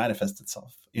sort of manifest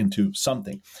itself into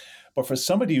something. But for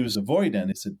somebody who's avoidant,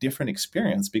 it's a different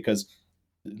experience because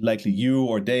likely you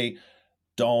or they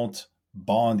don't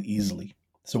bond easily.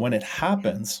 So when it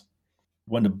happens,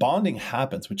 when the bonding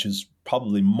happens, which is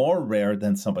probably more rare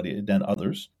than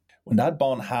others, when that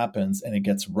bond happens and it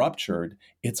gets ruptured,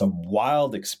 it's a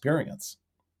wild experience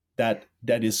that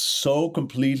is so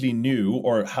completely new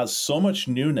or has so much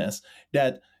newness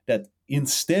that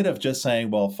instead of just saying,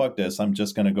 well, fuck this, I'm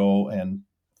just going to go and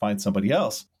find somebody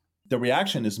else, the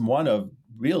reaction is one of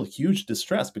real huge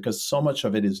distress because so much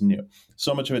of it is new.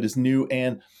 So much of it is new,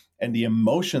 and the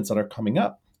emotions that are coming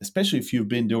up especially if you've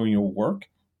been doing your work,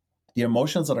 the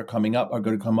emotions that are coming up are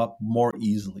going to come up more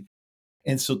easily.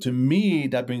 And so to me,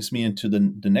 that brings me into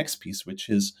the next piece, which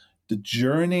is the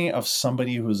journey of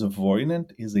somebody who's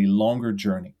avoidant is a longer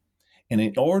journey. And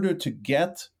in order to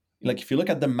get, like if you look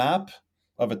at the map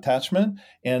of attachment,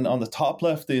 and on the top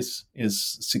left is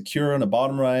secure, and the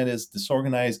bottom right is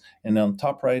disorganized, and on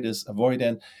top right is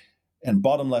avoidant, and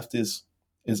bottom left is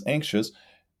anxious.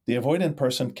 The avoidant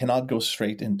person cannot go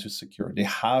straight into secure. They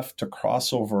have to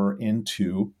cross over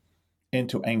into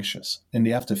anxious, and they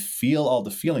have to feel all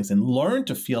the feelings and learn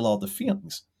to feel all the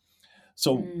feelings.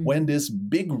 So when this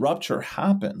big rupture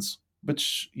happens,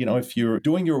 which, if you're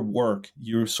doing your work,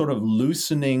 you're sort of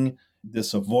loosening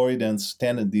this these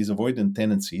avoidant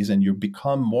tendencies, and you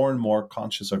become more and more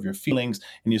conscious of your feelings,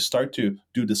 and you start to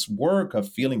do this work of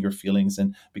feeling your feelings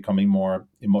and becoming more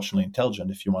emotionally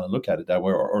intelligent, if you want to look at it that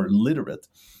way, or literate.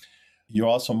 You're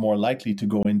also more likely to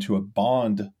go into a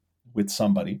bond with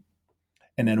somebody.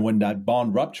 And then when that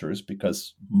bond ruptures,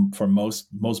 because for most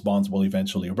bonds will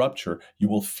eventually rupture, you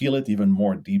will feel it even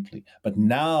more deeply. But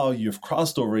now you've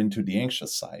crossed over into the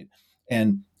anxious side,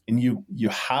 and you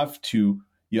have to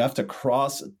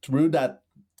cross through that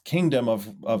kingdom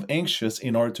of anxious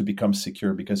in order to become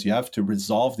secure, because you have to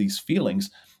resolve these feelings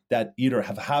that either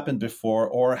have happened before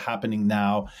or are happening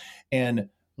now, and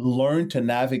learn to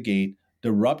navigate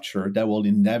the rupture that will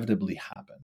inevitably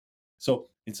happen. So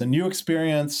it's a new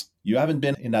experience. You haven't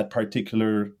been in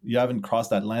you haven't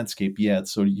crossed that landscape yet.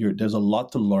 So there's a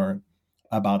lot to learn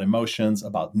about emotions,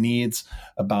 about needs,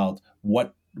 about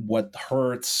what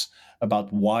hurts,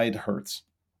 about why it hurts.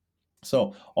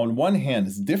 So on one hand,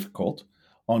 it's difficult.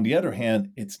 On the other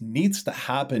hand, it needs to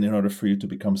happen in order for you to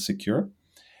become secure.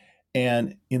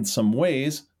 And in some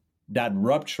ways, that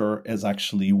rupture is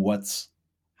actually what's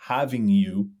having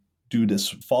you do this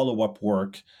follow-up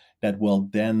work that will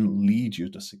then lead you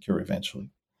to secure eventually.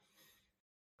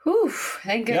 Whew,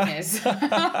 thank goodness.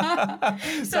 Yeah.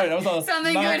 Sorry, that was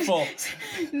a mouthful.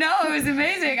 Good. No, it was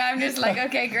amazing. I'm just like,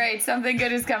 okay, great. Something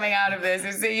good is coming out of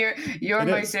this. So you're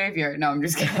my savior. No, I'm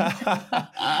just kidding.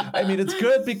 I mean, it's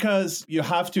good because you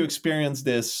have to experience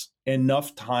this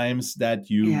enough times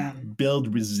that you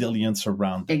build resilience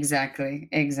around it. Exactly.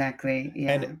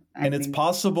 Yeah. And it's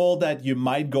possible that you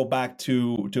might go back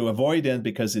to avoidant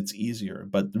because it's easier,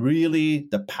 but really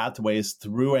the pathway is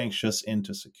through anxious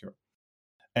into secure.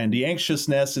 And the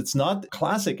anxiousness, it's not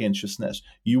classic anxiousness.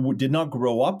 You did not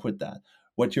grow up with that.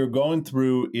 What you're going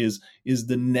through is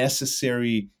the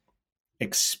necessary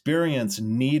experience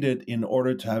needed in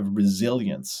order to have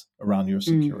resilience around your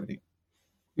security.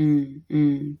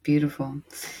 Beautiful.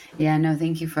 Yeah, no,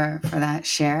 thank you for that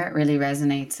share. It really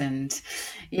resonates. And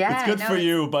it's good for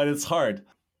you, but it's hard.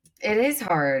 It is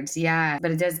hard, yeah,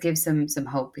 but it does give some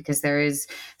hope, because there is,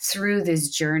 through this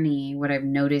journey, what I've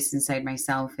noticed inside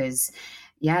myself is,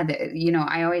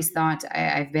 I always thought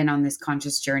I've been on this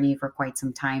conscious journey for quite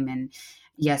some time. And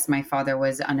yes, my father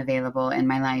was unavailable in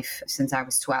my life since I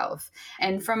was 12.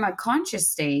 And from a conscious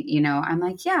state, I'm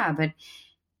like,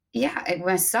 it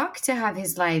must suck to have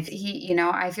his life.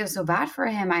 I feel so bad for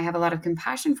him. I have a lot of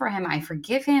compassion for him. I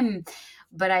forgive him.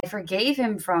 But I forgave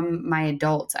him from my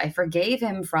adult. I forgave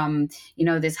him from,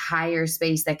 this higher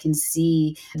space that can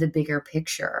see the bigger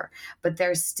picture. But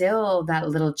there's still that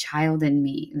little child in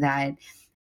me that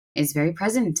is very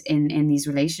present in these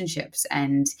relationships.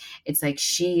 And it's like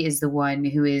she is the one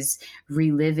who is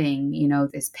reliving,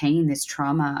 this pain, this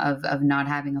trauma of not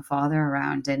having a father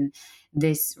around. And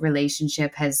this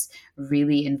relationship has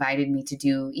really invited me to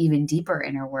do even deeper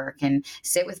inner work and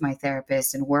sit with my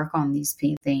therapist and work on these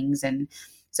things. And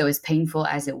so as painful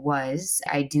as it was,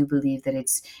 I do believe that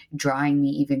it's drawing me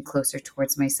even closer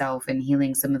towards myself and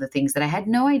healing some of the things that I had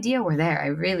no idea were there. I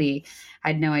really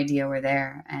had no idea were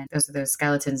there. And those are those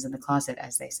skeletons in the closet,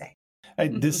 as they say.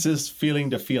 This is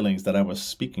feeling the feelings that I was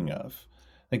speaking of.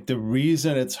 Like the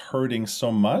reason it's hurting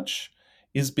so much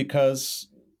is because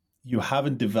you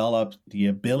haven't developed the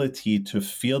ability to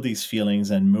feel these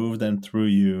feelings and move them through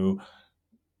you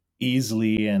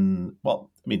easily. And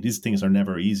these things are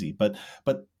never easy, but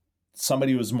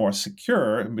somebody who's more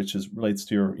secure, which relates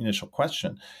to your initial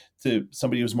question, to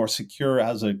somebody who's more secure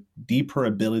has a deeper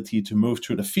ability to move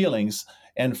through the feelings,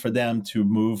 and for them to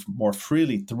move more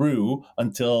freely through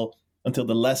until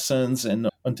the lessons and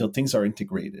until things are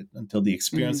integrated, until the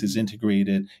experience is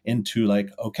integrated into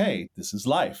like, okay, this is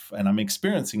life and I'm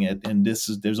experiencing it. And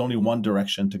there's only one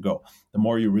direction to go. The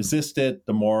more you resist it,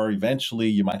 the more eventually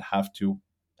you might have to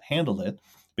handle it,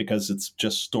 because it's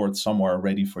just stored somewhere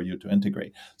ready for you to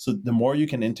integrate. So the more you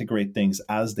can integrate things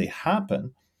as they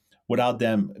happen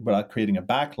without creating a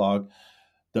backlog,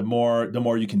 the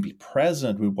more you can be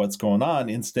present with what's going on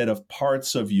instead of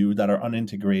parts of you that are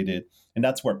unintegrated. And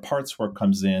that's where parts work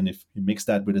comes in, if you mix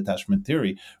that with attachment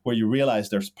theory, where you realize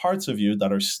there's parts of you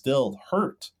that are still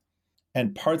hurt.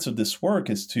 And parts of this work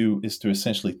is to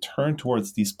essentially turn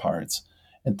towards these parts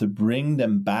and to bring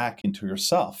them back into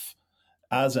yourself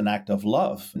as an act of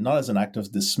love, not as an act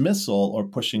of dismissal or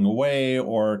pushing away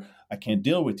or I can't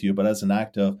deal with you, but as an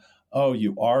act of, oh,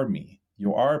 you are me.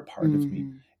 You are a part of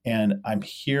me. And I'm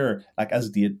here, like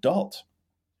as the adult,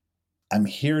 I'm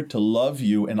here to love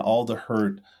you and all the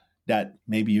hurt that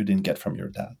maybe you didn't get from your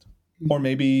dad. Or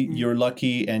maybe you're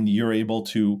lucky and you're able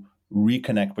to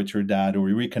reconnect with your dad or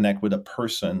reconnect with a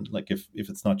person. Like if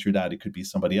it's not your dad, it could be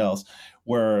somebody else,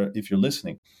 where if you're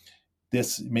listening,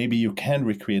 maybe you can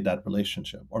recreate that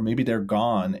relationship, or maybe they're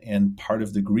gone. And part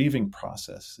of the grieving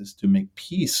process is to make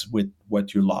peace with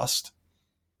what you lost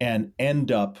and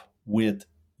end up with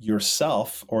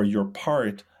yourself or your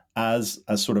part as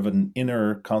sort of an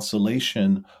inner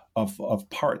constellation of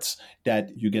parts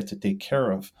that you get to take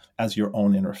care of as your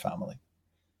own inner family.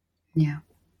 Yeah.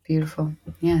 Beautiful.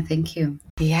 Yeah. Thank you.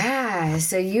 Yeah.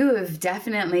 So you have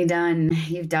definitely done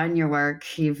your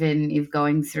work. You've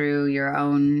going through your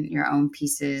own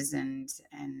pieces, and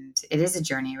it is a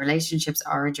journey. Relationships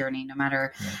are a journey, no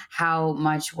matter how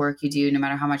much work you do, no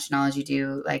matter how much knowledge you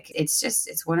do. Like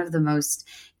it's one of the most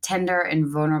tender and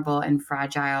vulnerable and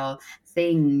fragile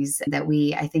things that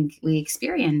I think we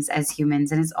experience as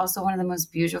humans. And it's also one of the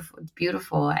most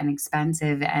beautiful and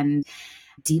expansive and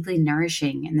deeply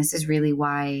nourishing. And this is really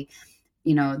why,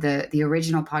 the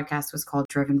original podcast was called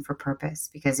Driven for Purpose,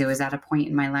 because it was at a point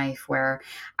in my life where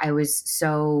I was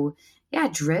so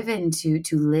driven to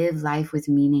live life with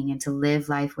meaning and to live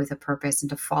life with a purpose and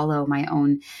to follow my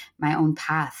own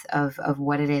path of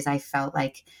what it is I felt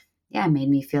like, made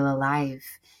me feel alive.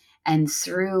 And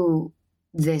through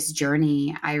this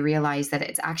journey, I realized that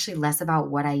it's actually less about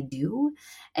what I do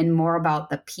and more about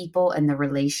the people and the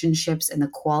relationships and the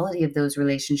quality of those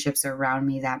relationships around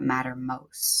me that matter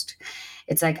most.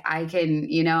 It's like I can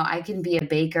be a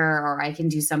baker, or I can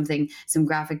do some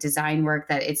graphic design work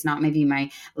that it's not maybe my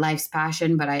life's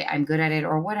passion, but I'm good at it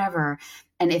or whatever.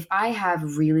 And if I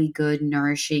have really good,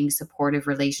 nourishing, supportive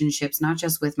relationships, not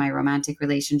just with my romantic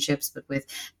relationships, but with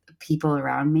people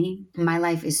around me, my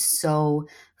life is so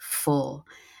full.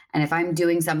 And if I'm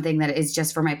doing something that is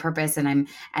just for my purpose and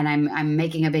I'm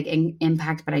making a big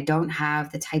impact, but I don't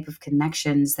have the type of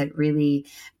connections that really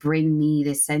bring me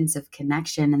this sense of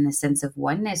connection and the sense of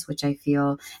oneness, which I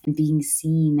feel, and being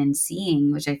seen and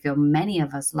seeing, which I feel many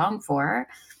of us long for,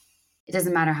 it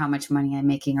doesn't matter how much money I'm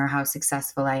making or how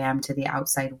successful I am to the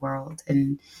outside world.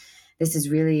 And this is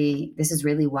really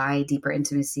why Deeper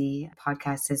Intimacy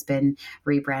podcast has been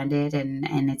rebranded,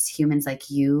 and it's humans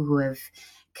like you who have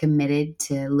committed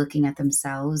to looking at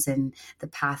themselves and the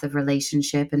path of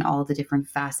relationship and all the different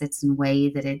facets and way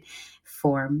that it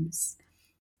forms.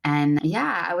 And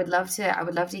I would love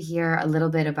to hear a little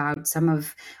bit about some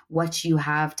of what you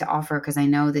have to offer, because I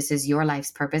know this is your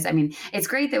life's purpose. I mean, it's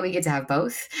great that we get to have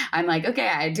both. I'm like, okay,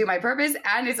 I do my purpose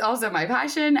and it's also my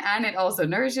passion and it also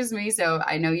nourishes me. So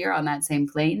I know you're on that same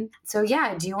plane. So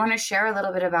do you want to share a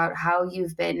little bit about how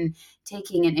you've been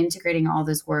taking and integrating all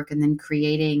this work and then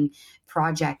creating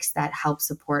projects that help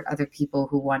support other people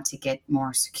who want to get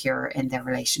more secure in their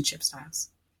relationship styles?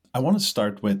 I want to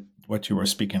start with what you were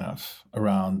speaking of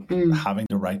around having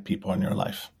the right people in your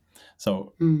life.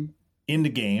 So in the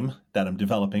game that I'm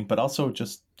developing, but also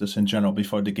just in general,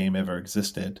 before the game ever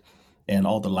existed and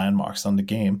all the landmarks on the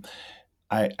game,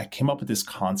 I came up with this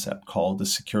concept called the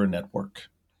secure network.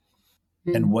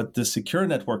 And what the secure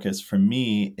network is for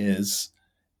me is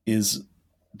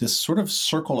this sort of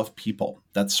circle of people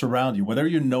that surround you, whether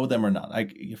you know them or not.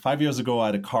 5 years ago, I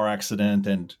had a car accident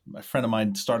and a friend of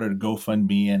mine started a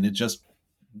GoFundMe, and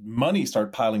money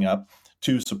started piling up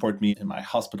to support me in my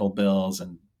hospital bills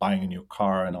and buying a new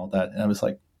car and all that. And I was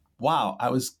like, wow, I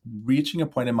was reaching a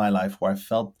point in my life where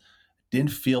I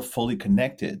didn't feel fully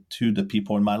connected to the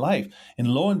people in my life. And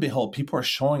lo and behold, people are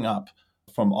showing up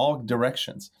from all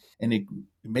directions. And it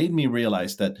made me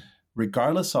realize that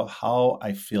regardless of how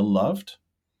I feel loved,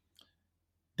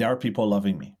 there are people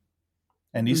loving me.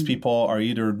 And these people are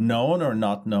either known or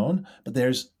not known, but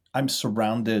I'm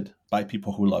surrounded by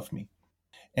people who love me.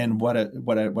 And what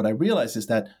I realized is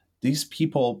that these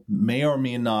people may or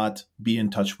may not be in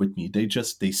touch with me.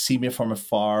 They see me from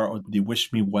afar, or they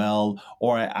wish me well,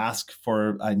 or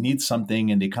I need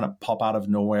something and they kind of pop out of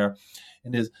nowhere.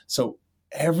 So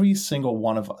every single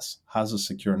one of us has a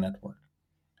secure network.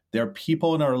 There are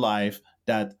people in our life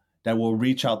that will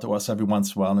reach out to us every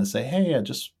once in a while and say, hey, I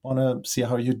just want to see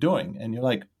how you're doing. And you're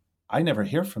like, I never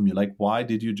hear from you. Like, why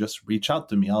did you just reach out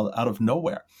to me out of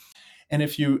nowhere? And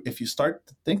if you start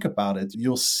to think about it,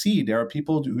 you'll see there are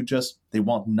people who just, they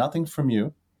want nothing from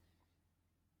you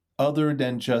other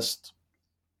than just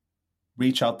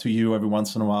reach out to you every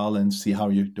once in a while and see how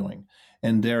you're doing.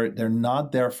 And they're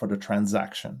not there for the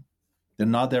transaction. They're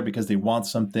not there because they want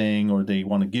something or they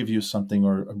want to give you something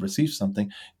or receive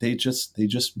something. They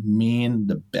just mean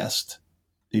the best.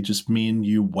 They just mean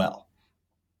you well.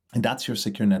 And that's your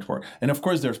secure network. And of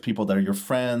course, there's people that are your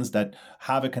friends that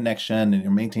have a connection and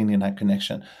you're maintaining that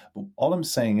connection. But all I'm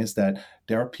saying is that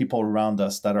there are people around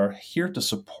us that are here to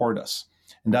support us.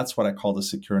 And that's what I call the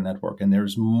secure network. And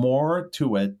there's more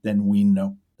to it than we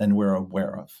know, than we're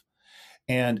aware of.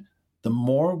 And the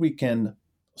more we can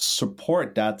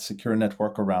support that secure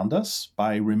network around us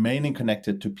by remaining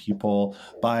connected to people,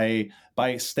 by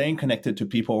staying connected to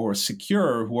people who are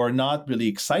secure, who are not really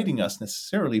exciting us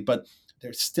necessarily, but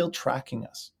they're still tracking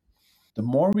us. The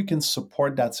more we can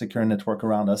support that secure network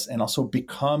around us and also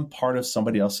become part of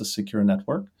somebody else's secure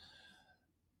network,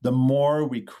 the more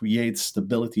we create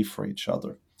stability for each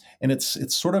other. And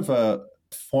it's sort of a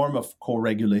form of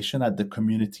co-regulation at the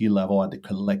community level, at the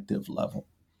collective level.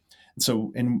 And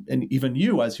so, and even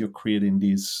you, as you're creating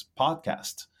these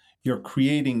podcasts,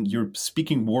 you're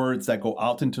speaking words that go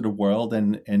out into the world,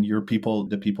 and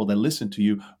the people that listen to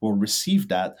you will receive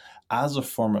that as a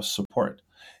form of support,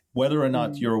 whether or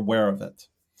not you're aware of it.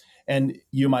 And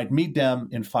you might meet them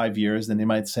in 5 years and they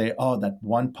might say, oh, that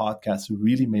one podcast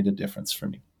really made a difference for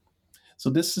me. So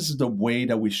this is the way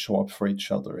that we show up for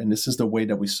each other. And this is the way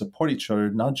that we support each other,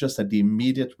 not just at the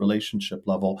immediate relationship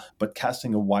level, but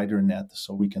casting a wider net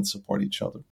so we can support each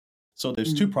other. So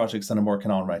there's two projects that I'm working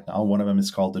on right now. One of them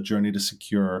is called The Journey to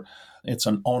Secure. It's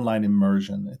an online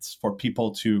immersion. It's for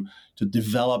people to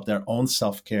develop their own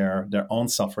self-care, their own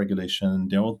self-regulation,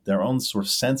 their own sort of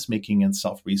sense-making and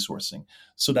self-resourcing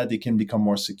so that they can become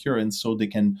more secure. And so they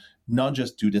can not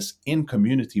just do this in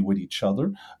community with each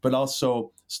other, but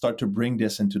also start to bring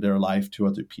this into their life to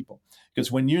other people.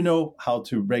 Because when you know how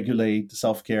to regulate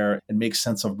self-care and make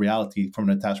sense of reality from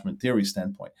an attachment theory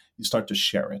standpoint, you start to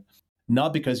share it.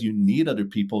 Not because you need other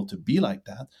people to be like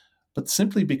that, but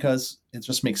simply because it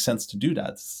just makes sense to do that.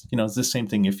 It's the same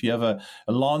thing. If you have a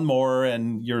lawnmower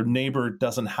and your neighbor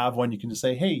doesn't have one, you can just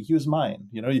say, hey, use mine.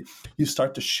 You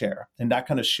start to share. And that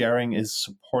kind of sharing is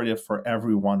supportive for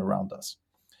everyone around us.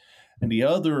 And the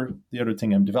other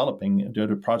thing I'm developing, the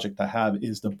other project I have,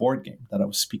 is the board game that I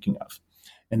was speaking of.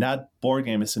 And that board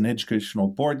game is an educational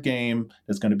board game.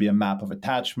 There's going to be a map of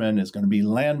attachment. There's going to be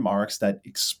landmarks that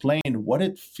explain what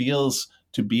it feels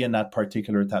to be in that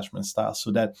particular attachment style so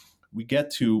that we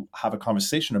get to have a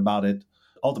conversation about it.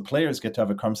 All the players get to have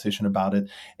a conversation about it.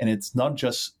 And it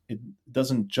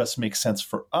doesn't just make sense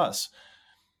for us,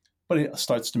 but it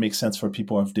starts to make sense for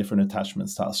people of different attachment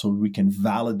styles. So we can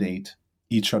validate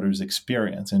each other's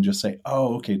experience and just say,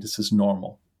 oh, okay, this is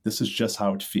normal. This is just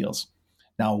how it feels.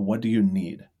 Now, what do you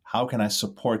need? How can I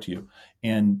support you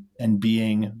in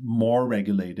being more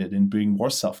regulated and being more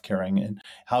self-caring? And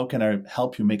how can I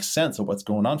help you make sense of what's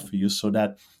going on for you so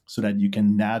that you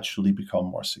can naturally become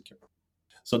more secure?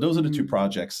 So those are the two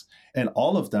projects. And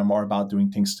all of them are about doing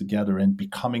things together and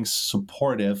becoming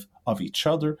supportive of each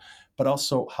other, but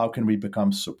also how can we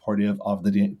become supportive of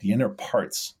the inner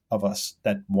parts of us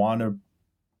that want to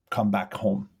come back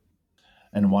home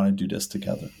and want to do this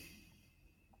together.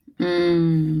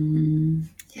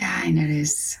 Yeah, I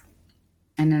notice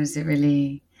it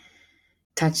really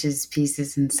touches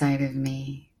pieces inside of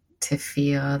me to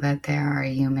feel that there are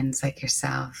humans like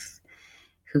yourself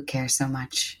who care so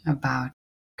much about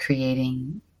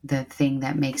creating the thing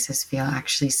that makes us feel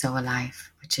actually so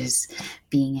alive, which is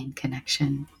being in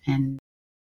connection. And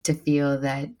to feel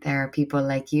that there are people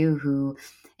like you who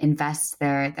invest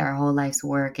their whole life's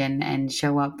work and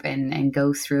show up and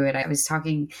go through it. I was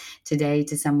talking today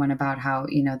to someone about how,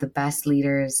 the best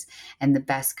leaders and the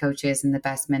best coaches and the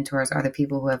best mentors are the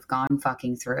people who have gone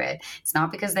fucking through it. It's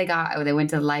not because they went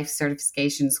to life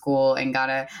certification school and got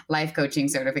a life coaching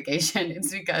certification.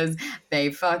 It's because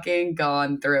they fucking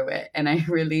gone through it. And I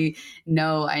really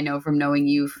I know from knowing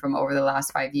you from over the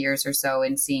last 5 years or so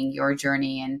and seeing your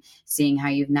journey and seeing how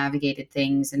you've navigated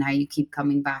things and how you keep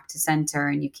coming back to center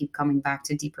and you keep coming back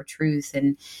to deeper truth.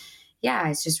 And yeah,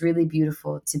 it's just really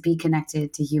beautiful to be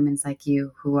connected to humans like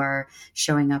you who are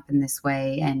showing up in this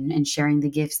way and sharing the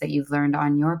gifts that you've learned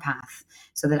on your path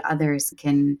so that others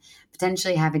can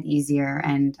potentially have it easier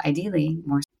and ideally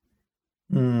more.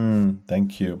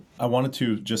 Thank you. I wanted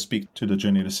to just speak to the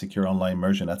Journey to Secure Online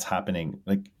Immersion that's happening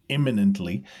like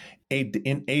imminently.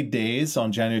 In 8 days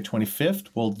on January 25th,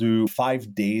 we'll do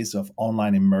 5 days of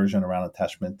online immersion around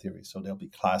attachment theory. So there'll be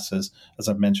classes, as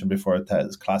I've mentioned before,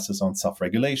 classes on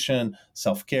self-regulation,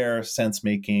 self-care,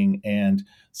 sense-making, and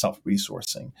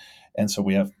self-resourcing. And so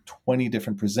we have 20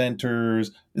 different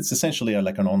presenters. It's essentially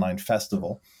like an online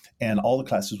festival. And all the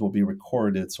classes will be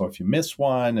recorded. So if you miss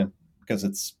one, because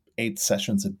it's 8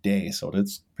 sessions a day, so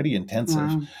it's pretty intensive.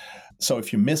 Wow. So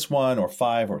if you miss one or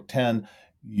 5 or 10,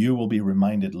 you will be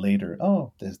reminded later,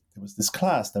 oh, there was this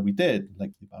class that we did.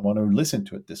 Like, you might want to listen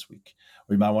to it this week,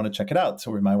 or you might want to check it out. So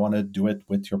we might want to do it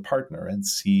with your partner and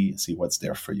see what's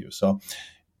there for you. So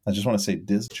I just want to say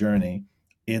this journey,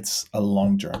 it's a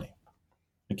long journey.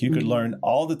 Like, you could learn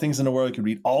all the things in the world. You could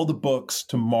read all the books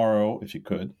tomorrow if you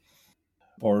could,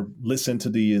 or listen to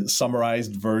the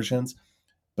summarized versions.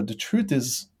 But the truth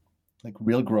is, like,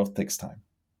 real growth takes time.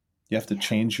 You have to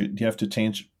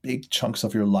change big chunks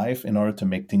of your life in order to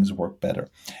make things work better.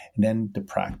 And then the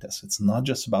practice. It's not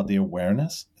just about the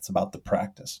awareness, it's about the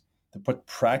practice. To put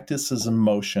practices in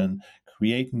motion,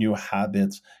 create new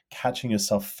habits, catching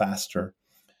yourself faster,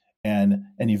 and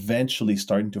eventually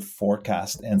starting to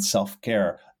forecast and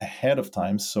self-care ahead of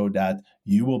time so that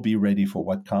you will be ready for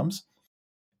what comes.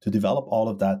 To develop all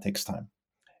of that takes time.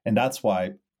 And that's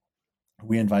why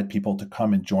we invite people to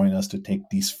come and join us to take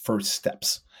these first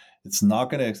steps. It's not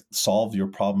going to solve your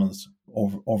problems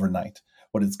overnight.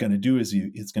 What it's going to do is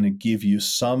it's going to give you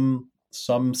some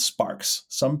sparks,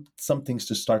 some things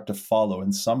to start to follow,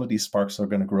 and some of these sparks are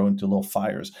going to grow into little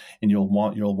fires, and you'll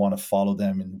want to follow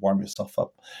them and warm yourself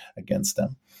up against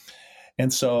them.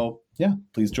 And so, yeah,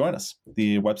 please join us.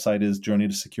 The website is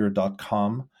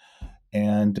journeytosecure.com.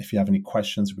 And if you have any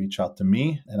questions, reach out to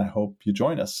me, and I hope you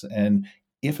join us. And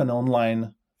if an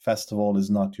online festival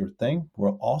is not your thing,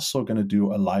 we're also going to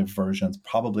do a live version,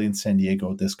 probably in San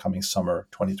Diego this coming summer,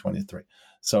 2023.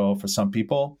 So for some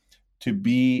people, to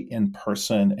be in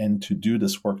person and to do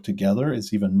this work together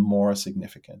is even more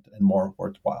significant and more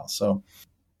worthwhile. So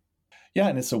yeah,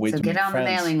 and it's a way to get make on friends.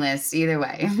 The mailing list either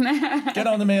way. Get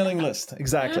on the mailing list.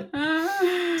 Exactly.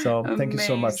 So thank you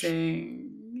so much.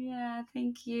 Yeah,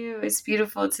 thank you. It's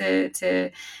beautiful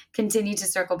to continue to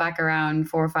circle back around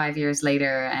 4 or 5 years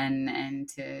later and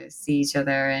to see each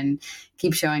other and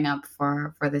keep showing up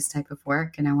for this type of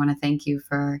work. And I want to thank you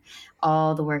for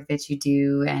all the work that you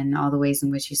do and all the ways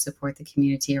in which you support the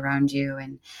community around you,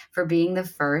 and for being the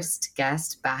first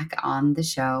guest back on the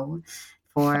show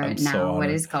for what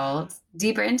is called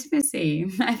Deeper Intimacy.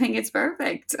 I think it's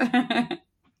perfect.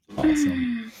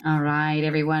 Awesome. All right,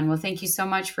 everyone. Well, thank you so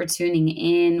much for tuning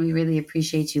in. We really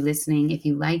appreciate you listening. If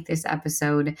you like this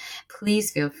episode,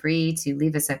 please feel free to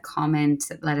leave us a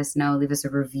comment, let us know, leave us a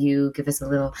review, give us a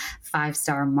little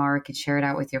 5-star mark, and share it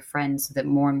out with your friends so that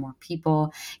more and more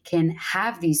people can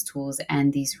have these tools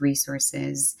and these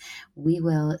resources. We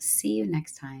will see you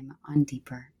next time on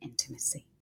Deeper Intimacy.